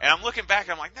 And I'm looking back,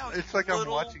 I'm like, no, it's like I'm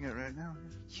watching it right now.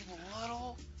 You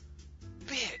little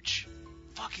bitch.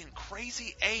 Fucking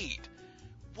crazy 8.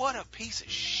 What a piece of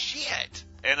shit.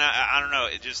 And I don't know,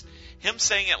 it just, him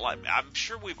saying it like, I'm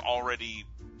sure we've already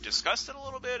discussed it a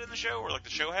little bit in the show, or like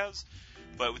the show has,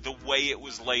 but the way it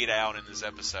was laid out in this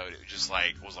episode, it just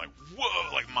was like,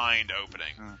 whoa, like mind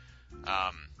opening.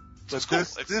 But cool.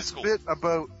 This cool. bit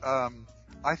about,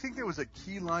 I think there was a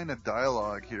key line of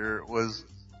dialogue here was,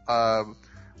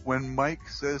 when Mike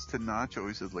says to Nacho,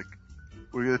 he says like,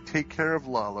 we're going to take care of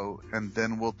Lalo and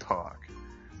then we'll talk.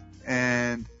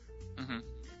 And,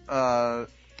 I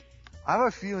have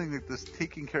a feeling that this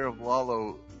taking care of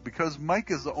Lalo, because Mike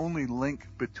is the only link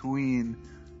between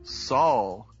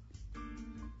Saul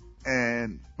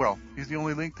and, well, he's the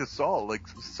only link to Saul. Like,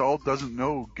 Saul doesn't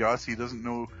know Gus, he doesn't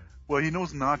know, well, he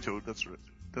knows Nacho, that's right,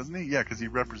 doesn't he? Yeah, because he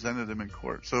represented him in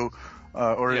court. So,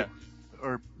 but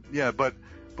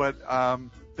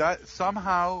that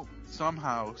somehow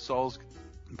Saul's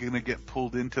gonna get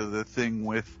pulled into the thing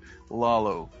with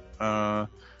Lalo.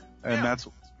 That's,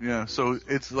 yeah, so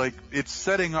it's like, it's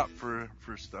setting up for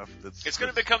stuff it's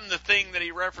gonna become the thing that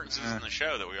he references in the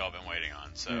show that we all been waiting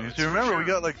on, so. Yeah, so remember, we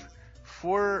got like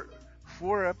four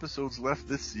episodes left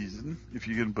this season, if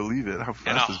you can believe it, how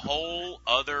fast and a whole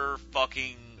other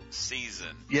fucking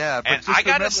season. Yeah, but and just I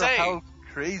gotta remember say, how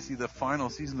crazy the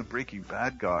final season of Breaking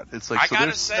Bad got. It's like, so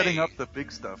they're setting up the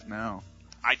big stuff now.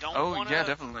 I don't wanna, yeah,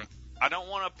 definitely. I don't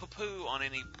want to poo-poo on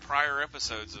any prior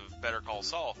episodes of Better Call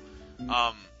Saul.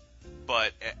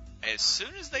 But as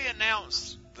soon as they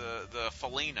announced the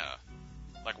Felina,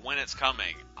 like when it's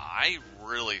coming, I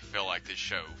really feel like this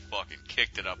show fucking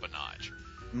kicked it up a notch.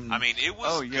 I mean, it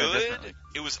was good. Definitely.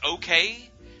 It was okay.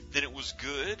 Then it was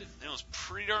good. Then it was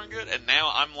pretty darn good. And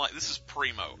now I'm like, this is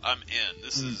primo. I'm in.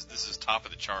 This is top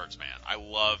of the charts, man. I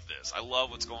love this. I love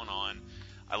what's going on.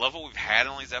 I love what we've had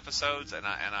on these episodes, and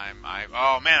I'm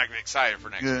oh man, I'm excited for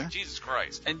next week. Jesus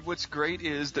Christ! And what's great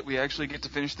is that we actually get to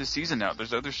finish this season out.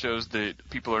 There's other shows that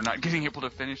people are not getting able to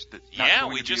finish.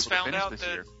 We just found out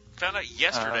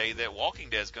yesterday that Walking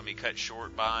Dead is going to be cut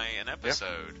short by an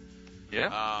episode.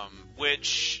 Yeah.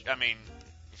 Which, I mean,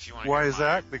 if you want. Why is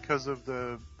that? Because of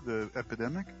the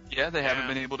epidemic? Yeah, they haven't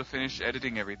been able to finish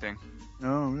editing everything.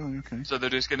 Oh, really? Okay. So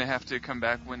they're just going to have to come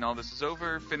back when all this is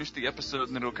over, finish the episode,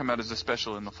 and then it'll come out as a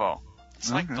special in the fall.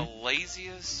 It's like the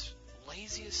laziest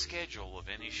schedule of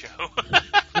any show.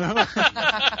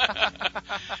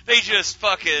 They just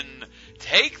fucking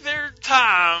take their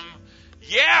time.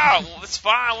 Yeah, well, it's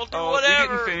fine. We'll do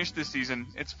whatever. We didn't finish this season.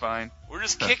 It's fine. We're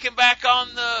just kicking back on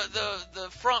the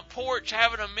front porch,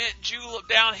 having a mint julep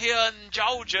down here in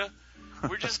Georgia.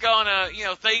 We're just gonna,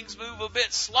 things move a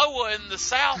bit slower in the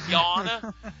south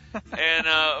yonder.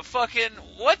 And, fucking,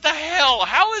 what the hell?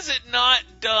 How is it not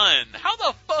done? How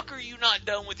the fuck are you not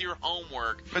done with your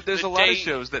homework? But there's a lot of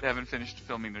shows that haven't finished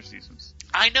filming their seasons.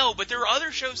 I know, but there are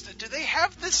other shows do they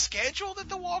have the schedule that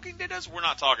The Walking Dead does? We're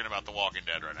not talking about The Walking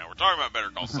Dead right now. We're talking about Better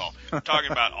Call Saul. We're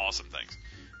talking about awesome things.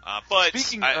 But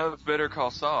speaking of Better Call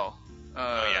Saul,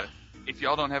 if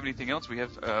y'all don't have anything else, we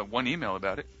have one email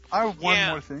about it. I have one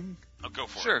more thing. Oh, go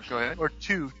for it. Sure, go ahead. Or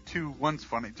two. One's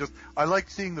funny. Just, I like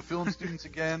seeing the film students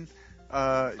again.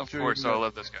 Of course, I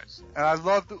love those guys. And I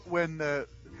loved when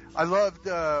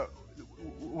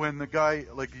the guy,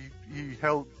 like, he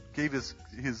gave his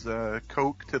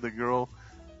Coke to the girl,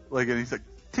 like, and he's like,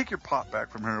 take your pot back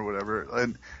from her or whatever.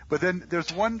 But then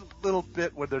there's one little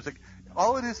bit where there's like,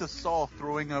 all it is Saul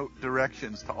throwing out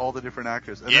directions to all the different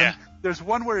actors. And then there's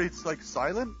one where it's like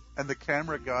silent, and the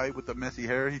camera guy with the messy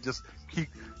hair, he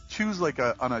chews like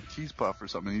on a cheese puff or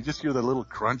something. You just hear the little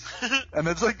crunch, and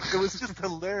it's like, it was just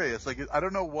hilarious. Like, I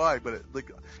don't know why, but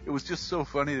it was just so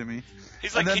funny to me.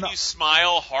 He's like, can you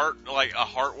smile like a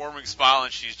heartwarming smile?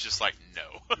 And she's just like, no.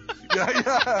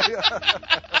 Yeah.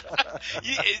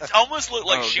 It almost looked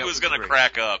like she was going to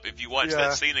crack up. If you watch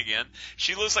that scene again,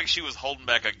 she looks like she was holding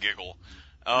back a giggle.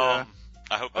 I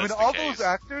hope that's the all case. those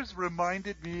actors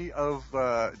reminded me of,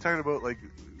 talking about like,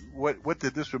 what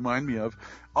did this remind me of?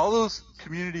 All those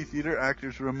community theater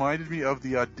actors reminded me of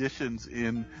the auditions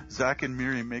in Zack and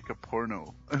Miri Make a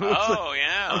Porno. Yeah.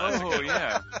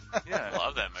 Yeah.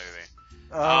 Love that movie.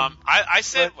 I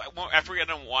said, after we got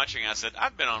done watching, I said,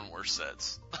 I've been on worse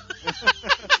sets.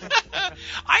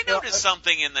 I noticed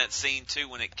something in that scene, too,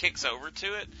 when it kicks over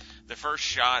to it. The first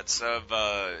shots of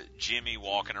Jimmy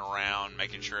walking around,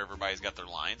 making sure everybody's got their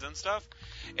lines and stuff.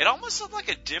 It almost looked like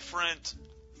a different,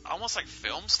 almost like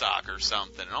film stock or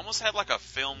something. It almost had like a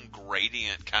film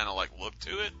gradient kind of like look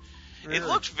to it. Really? It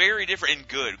looked very different and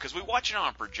good, because we watch it on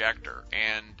a projector,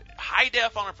 and high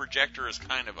def on a projector is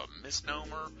kind of a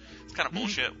misnomer. It's kind of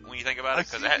bullshit when you think about it. I've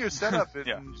seen your setup in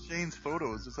Shane's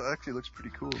photos. It actually looks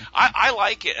pretty cool. I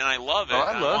like it and I love it. Oh,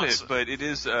 I love it, but it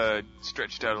is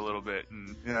stretched out a little bit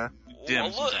and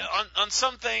dim. Well, on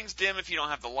some things, dim if you don't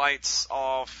have the lights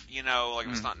off. Like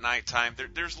if it's not nighttime.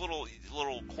 There's little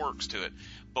quirks to it.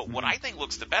 But what I think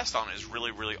looks the best on it is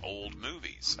really, really old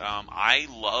movies. I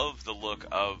love the look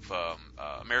of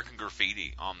American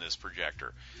Graffiti on this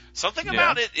projector. Something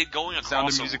about it going across... Sound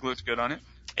of Music looked good on it.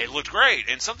 It looked great.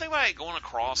 And something about it going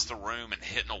across the room and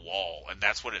hitting a wall, and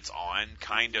that's what it's on,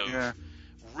 kind of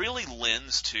really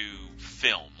lends to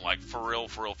film, like for real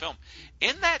film.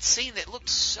 In that scene, it looked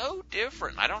so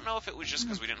different. I don't know if it was just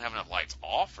because we didn't have enough lights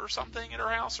off or something at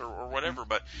our house or whatever,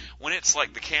 but when it's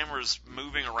like the camera's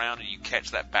moving around and you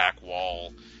catch that back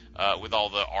wall with all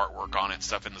the artwork on it and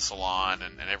stuff in the salon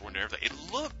and everyone and everything,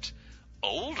 it looked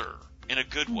older in a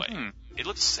good way. It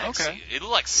looked sexy. Okay. It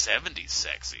looked like 70s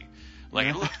sexy.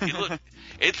 Like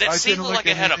that scene looked like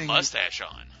it had a mustache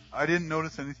on. I didn't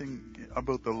notice anything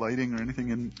about the lighting or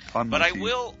anything on but the I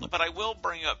will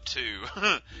bring up too,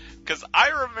 because I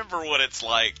remember what it's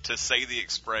like to say the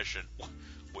expression,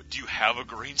 "What, do you have a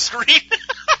green screen?"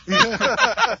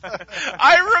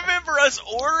 I remember us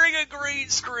ordering a green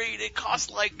screen. It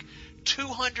cost like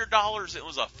 $200. It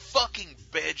was a fucking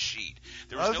bed sheet.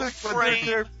 There was no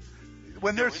frame.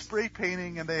 When they're spray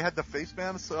painting and they had the face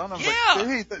masks on, I'm like,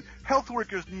 hey, the health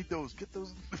workers need those. Get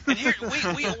those. And here,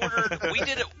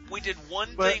 we did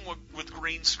one thing with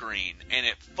green screen, and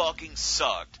it fucking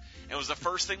sucked. It was the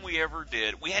first thing we ever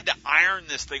did. We had to iron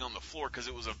this thing on the floor because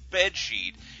it was a bed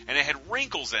sheet, and it had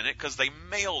wrinkles in it because they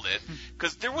mailed it.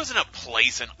 Because there wasn't a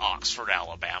place in Oxford,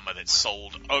 Alabama that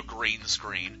sold a green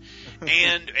screen.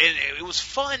 And it was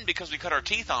fun because we cut our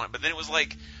teeth on it, but then it was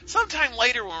like, sometime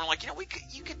later when we were like, you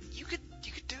could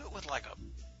do it with like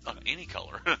any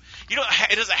color.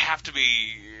 It doesn't have to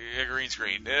be a green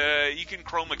screen. You can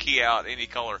chroma key out any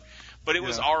color. But it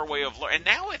was our way of learning. And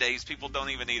nowadays, people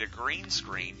don't even need a green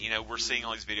screen. We're seeing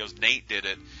all these videos. Nate did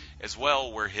it as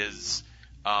well, where his,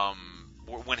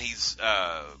 when he's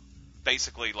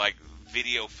basically like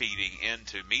video feeding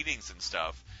into meetings and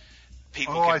stuff,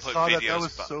 people can put videos. That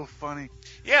was so funny.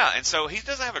 Yeah, and so he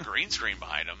doesn't have a green screen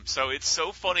behind him. So it's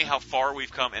so funny how far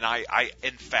we've come. And I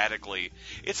emphatically,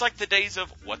 it's like the days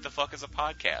of what the fuck is a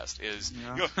podcast?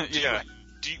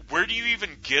 Where do you even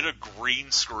get a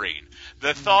green screen?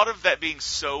 The thought of that being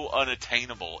so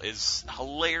unattainable is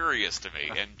hilarious to me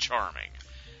and charming.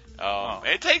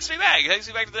 It takes me back. It takes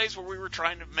me back to the days where we were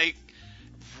trying to make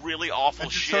really awful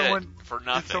shit for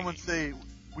nothing. Did someone say,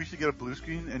 we should get a blue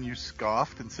screen? And you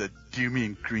scoffed and said, do you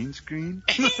mean green screen?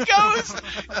 He goes,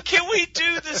 can we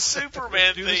do the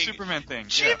Superman thing? Do the Superman thing.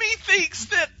 Jimmy thinks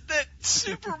that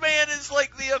Superman is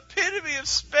like the epitome of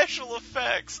special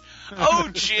effects. Oh,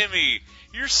 Jimmy,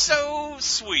 you're so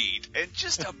sweet and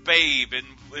just a babe in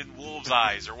wolf's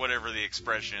eyes or whatever the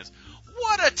expression is.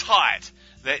 What a tot,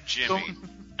 that Jimmy. So,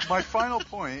 my final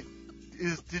point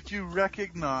is, did you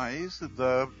recognize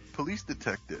the police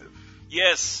detective?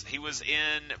 Yes, he was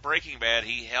in Breaking Bad.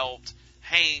 He helped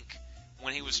Hank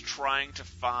when he was trying to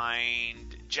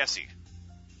find Jesse.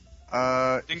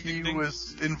 He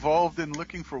was involved in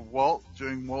looking for Walt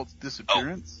during Walt's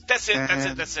disappearance. Oh, that's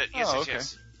it.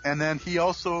 Yes. And then he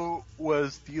also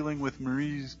was dealing with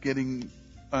Marie's getting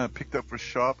picked up for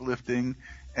shoplifting,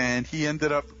 and he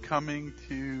ended up coming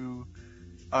to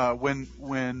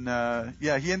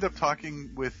he ended up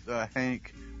talking with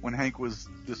Hank when Hank was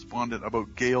despondent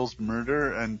about Gale's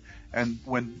murder, and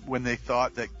when they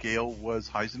thought that Gale was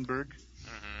Heisenberg,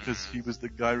 because he was the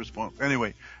guy responsible.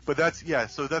 Anyway, but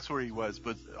so that's where he was.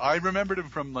 But I remembered him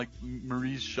from like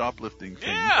Marie's shoplifting thing.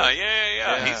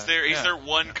 Yeah. He's their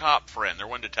one cop friend, their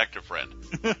one detective friend.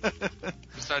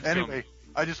 Anyway,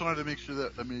 I just wanted to make sure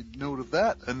that I made note of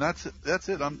that, and that's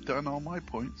it. I'm done all my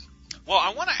points. Well,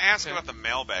 I want to ask about the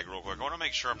mailbag real quick. I want to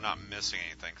make sure I'm not missing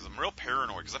anything, because I'm real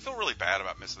paranoid, because I feel really bad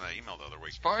about missing that email the other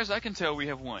week. As far as I can tell, we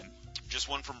have one. Just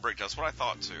one from Bricktails. That's what I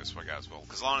thought, too. That's what I got as well.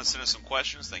 Because Lana sent us some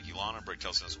questions. Thank you, Lana.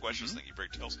 Bricktails sent us questions. Thank you,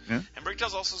 Bricktails. Yeah. And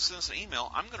Bricktails also sent us an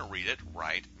email. I'm going to read it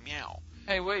right meow.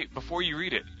 Hey, wait. Before you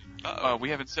read it, we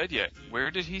haven't said yet.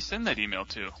 Where did he send that email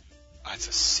to? It's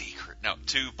a secret. No,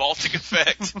 to Baltic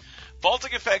Effect.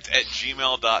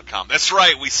 BalticEffect@gmail.com. That's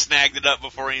right. We snagged it up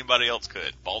before anybody else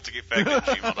could.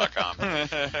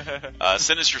 BalticEffect@gmail.com.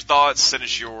 Send us your thoughts. Send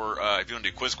us your, if you want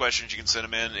to do quiz questions, you can send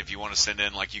them in. If you want to send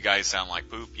in like you guys sound like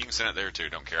poop, you can send it there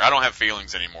too. Don't care. I don't have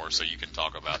feelings anymore, so you can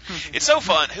talk about it. It's so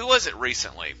fun. Who was it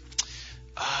recently?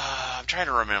 I'm trying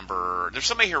to remember. There's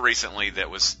somebody here recently that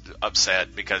was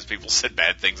upset because people said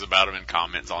bad things about him in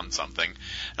comments on something.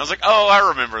 And I was like, oh, I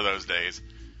remember those days.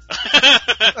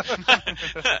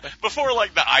 Before,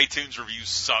 like, the iTunes reviews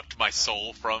sucked my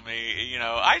soul from me, you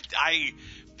know,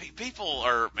 people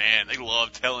are, man, they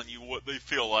love telling you what they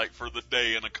feel like for the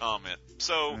day in a comment.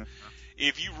 So,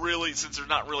 if you really, since there's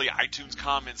not really iTunes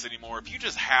comments anymore, if you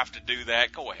just have to do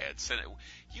that, go ahead, send it.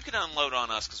 You can unload on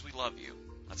us because we love you.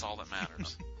 That's all that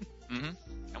matters. Mm-hmm.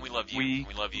 And we love you.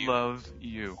 We love you. Love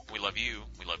you. We love you.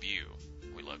 We love you.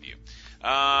 We love you.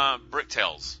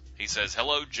 Bricktails. He says,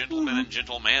 hello, gentlemen and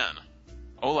gentlemen.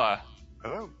 Hola.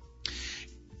 Oh.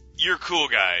 You're cool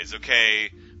guys, okay?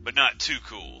 But not too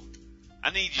cool. I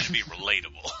need you to be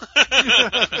relatable.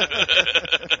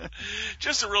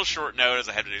 Just a real short note as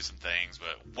I had to do some things,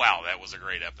 but wow, that was a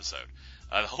great episode.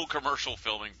 The whole commercial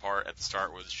filming part at the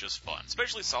start was just fun,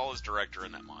 especially Saul as director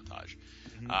in that montage.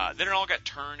 Then it all got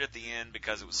turned at the end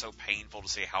because it was so painful to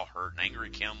see how hurt and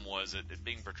angry Kim was at it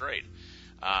being portrayed.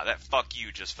 That fuck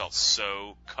you just felt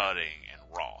so cutting and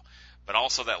raw. But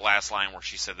also that last line where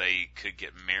she said they could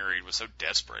get married was so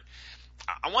desperate.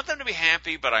 I want them to be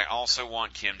happy, but I also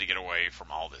want Kim to get away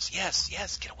from all this. Yes,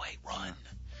 get away, run.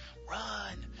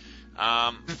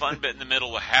 Fun bit in the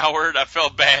middle with Howard. I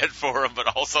felt bad for him,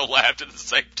 but also laughed at the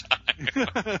same time.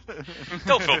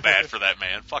 Don't feel bad for that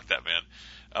man. Fuck that man.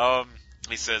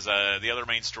 He says, the other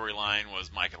main storyline was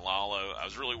Mike and Lalo. I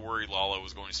was really worried Lalo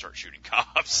was going to start shooting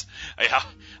cops.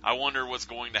 I wonder what's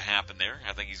going to happen there.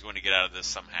 I think he's going to get out of this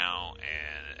somehow,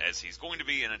 and as he's going to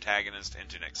be an antagonist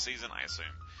into next season, I assume.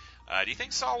 Do you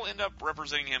think Saul will end up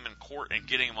representing him in court and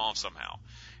getting him off somehow?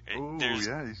 There's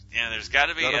got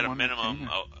to be at a minimum.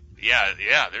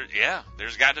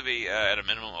 There's got to be at a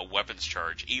minimum a weapons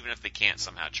charge, even if they can't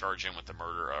somehow charge him with the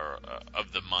murder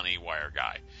of the money wire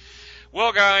guy.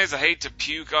 Well, guys, I hate to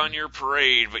puke on your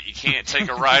parade, but you can't take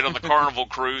a ride on the Carnival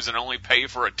Cruise and only pay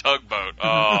for a tugboat.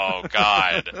 Oh,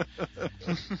 God.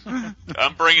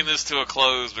 I'm bringing this to a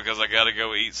close because I got to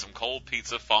go eat some cold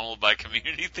pizza followed by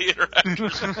community theater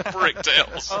actors and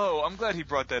Bricktails. Oh, I'm glad he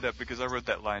brought that up because I wrote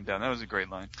that line down. That was a great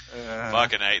line.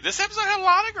 Fucking A. This episode had a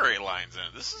lot of great lines in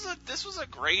it. This was a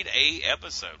grade A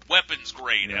episode. Weapons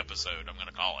grade episode, I'm going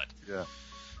to call it. Yeah.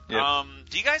 Yep.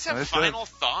 Do you guys have final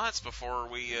thoughts before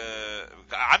we,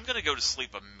 I'm gonna go to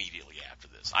sleep immediately after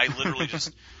this. I literally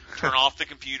just turn off the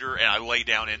computer and I lay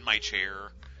down in my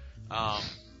chair. I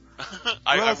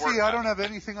don't have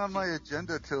anything on my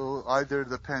agenda till either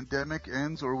the pandemic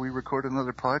ends or we record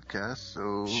another podcast,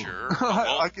 so. Sure.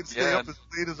 Well, I can stay up as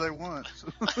late as I want.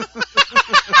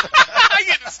 I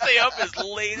get to stay up as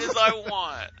late as I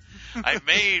want. I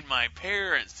made my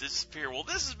parents disappear. Well,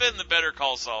 this has been the Better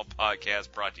Call Saul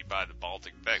podcast brought to you by the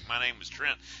Baltic. In fact, my name was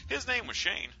Trent. His name was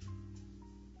Shane.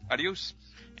 Adios.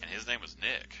 And his name was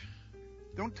Nick.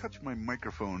 Don't touch my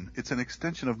microphone. It's an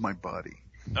extension of my body.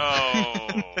 Oh.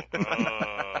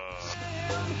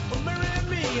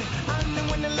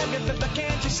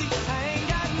 Can't you see? I ain't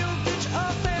got no picture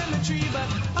up in the tree, but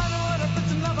I know what a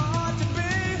prince and lover ought to be.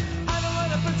 I know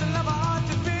what a prince and lover ought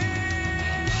to be.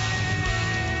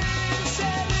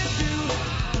 Said if you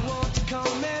want to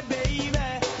come here,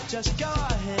 baby, just go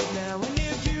ahead now. And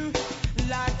if you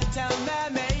like to tell me,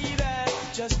 maybe,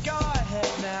 just go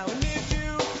ahead now. And if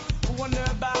you wonder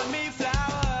about me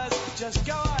flowers, just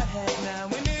go ahead now.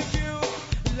 And if you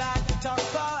like to talk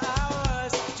for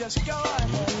hours, just go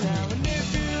ahead now. And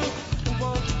if you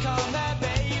want to come here,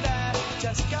 baby,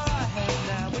 just go ahead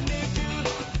now. And if you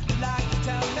like to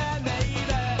tell me,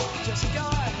 maybe, just go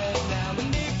ahead now.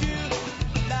 And if you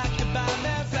like to buy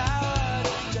me flowers,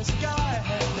 just go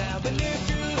ahead now. And if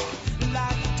you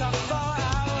like to talk for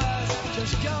hours,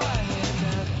 just go ahead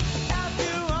now. If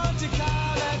you want to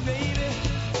call me, baby,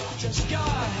 just go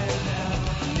ahead now.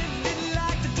 And if you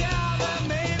like to tell me,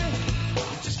 maybe,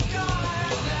 just go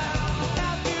ahead now.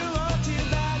 If you want to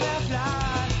buy me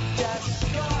flowers, just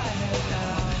go ahead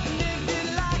now. And if you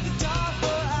like to talk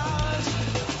for hours,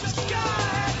 just go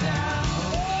ahead now.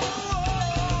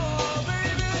 Oh,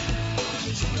 baby,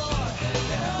 just go ahead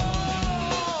now.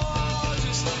 Oh,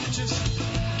 just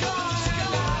go ahead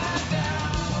now.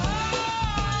 Oh,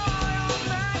 your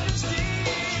majesty,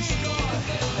 just go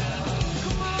ahead now.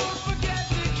 Come on, forget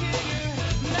the king,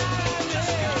 not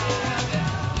just go ahead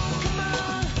now.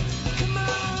 Come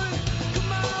on,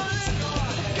 let's go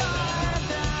ahead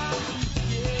now.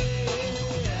 Yeah,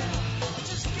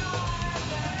 just go ahead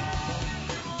now. If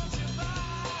you want to buy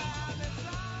me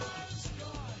flowers, just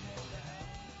go ahead now.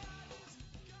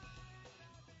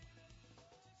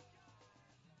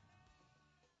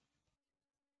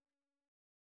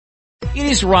 It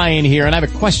is Ryan here, and I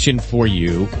have a question for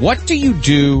you. What do you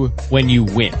do when you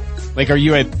win? Like, are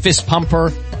you a fist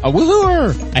pumper? A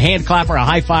woohooer, a hand clapper, a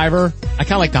high fiver. I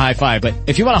kind of like the high five, but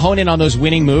if you want to hone in on those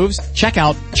winning moves, check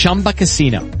out Chumba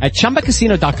Casino. At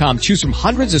ChumbaCasino.com, choose from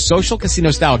hundreds of social casino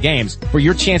style games for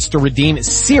your chance to redeem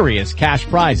serious cash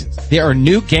prizes. There are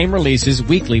new game releases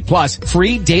weekly, plus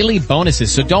free daily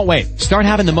bonuses. So don't wait. Start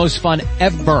having the most fun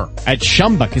ever at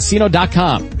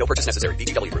ChumbaCasino.com. No purchase necessary.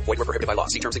 VGW Group. Void where prohibited by law.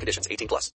 See terms and conditions. 18+.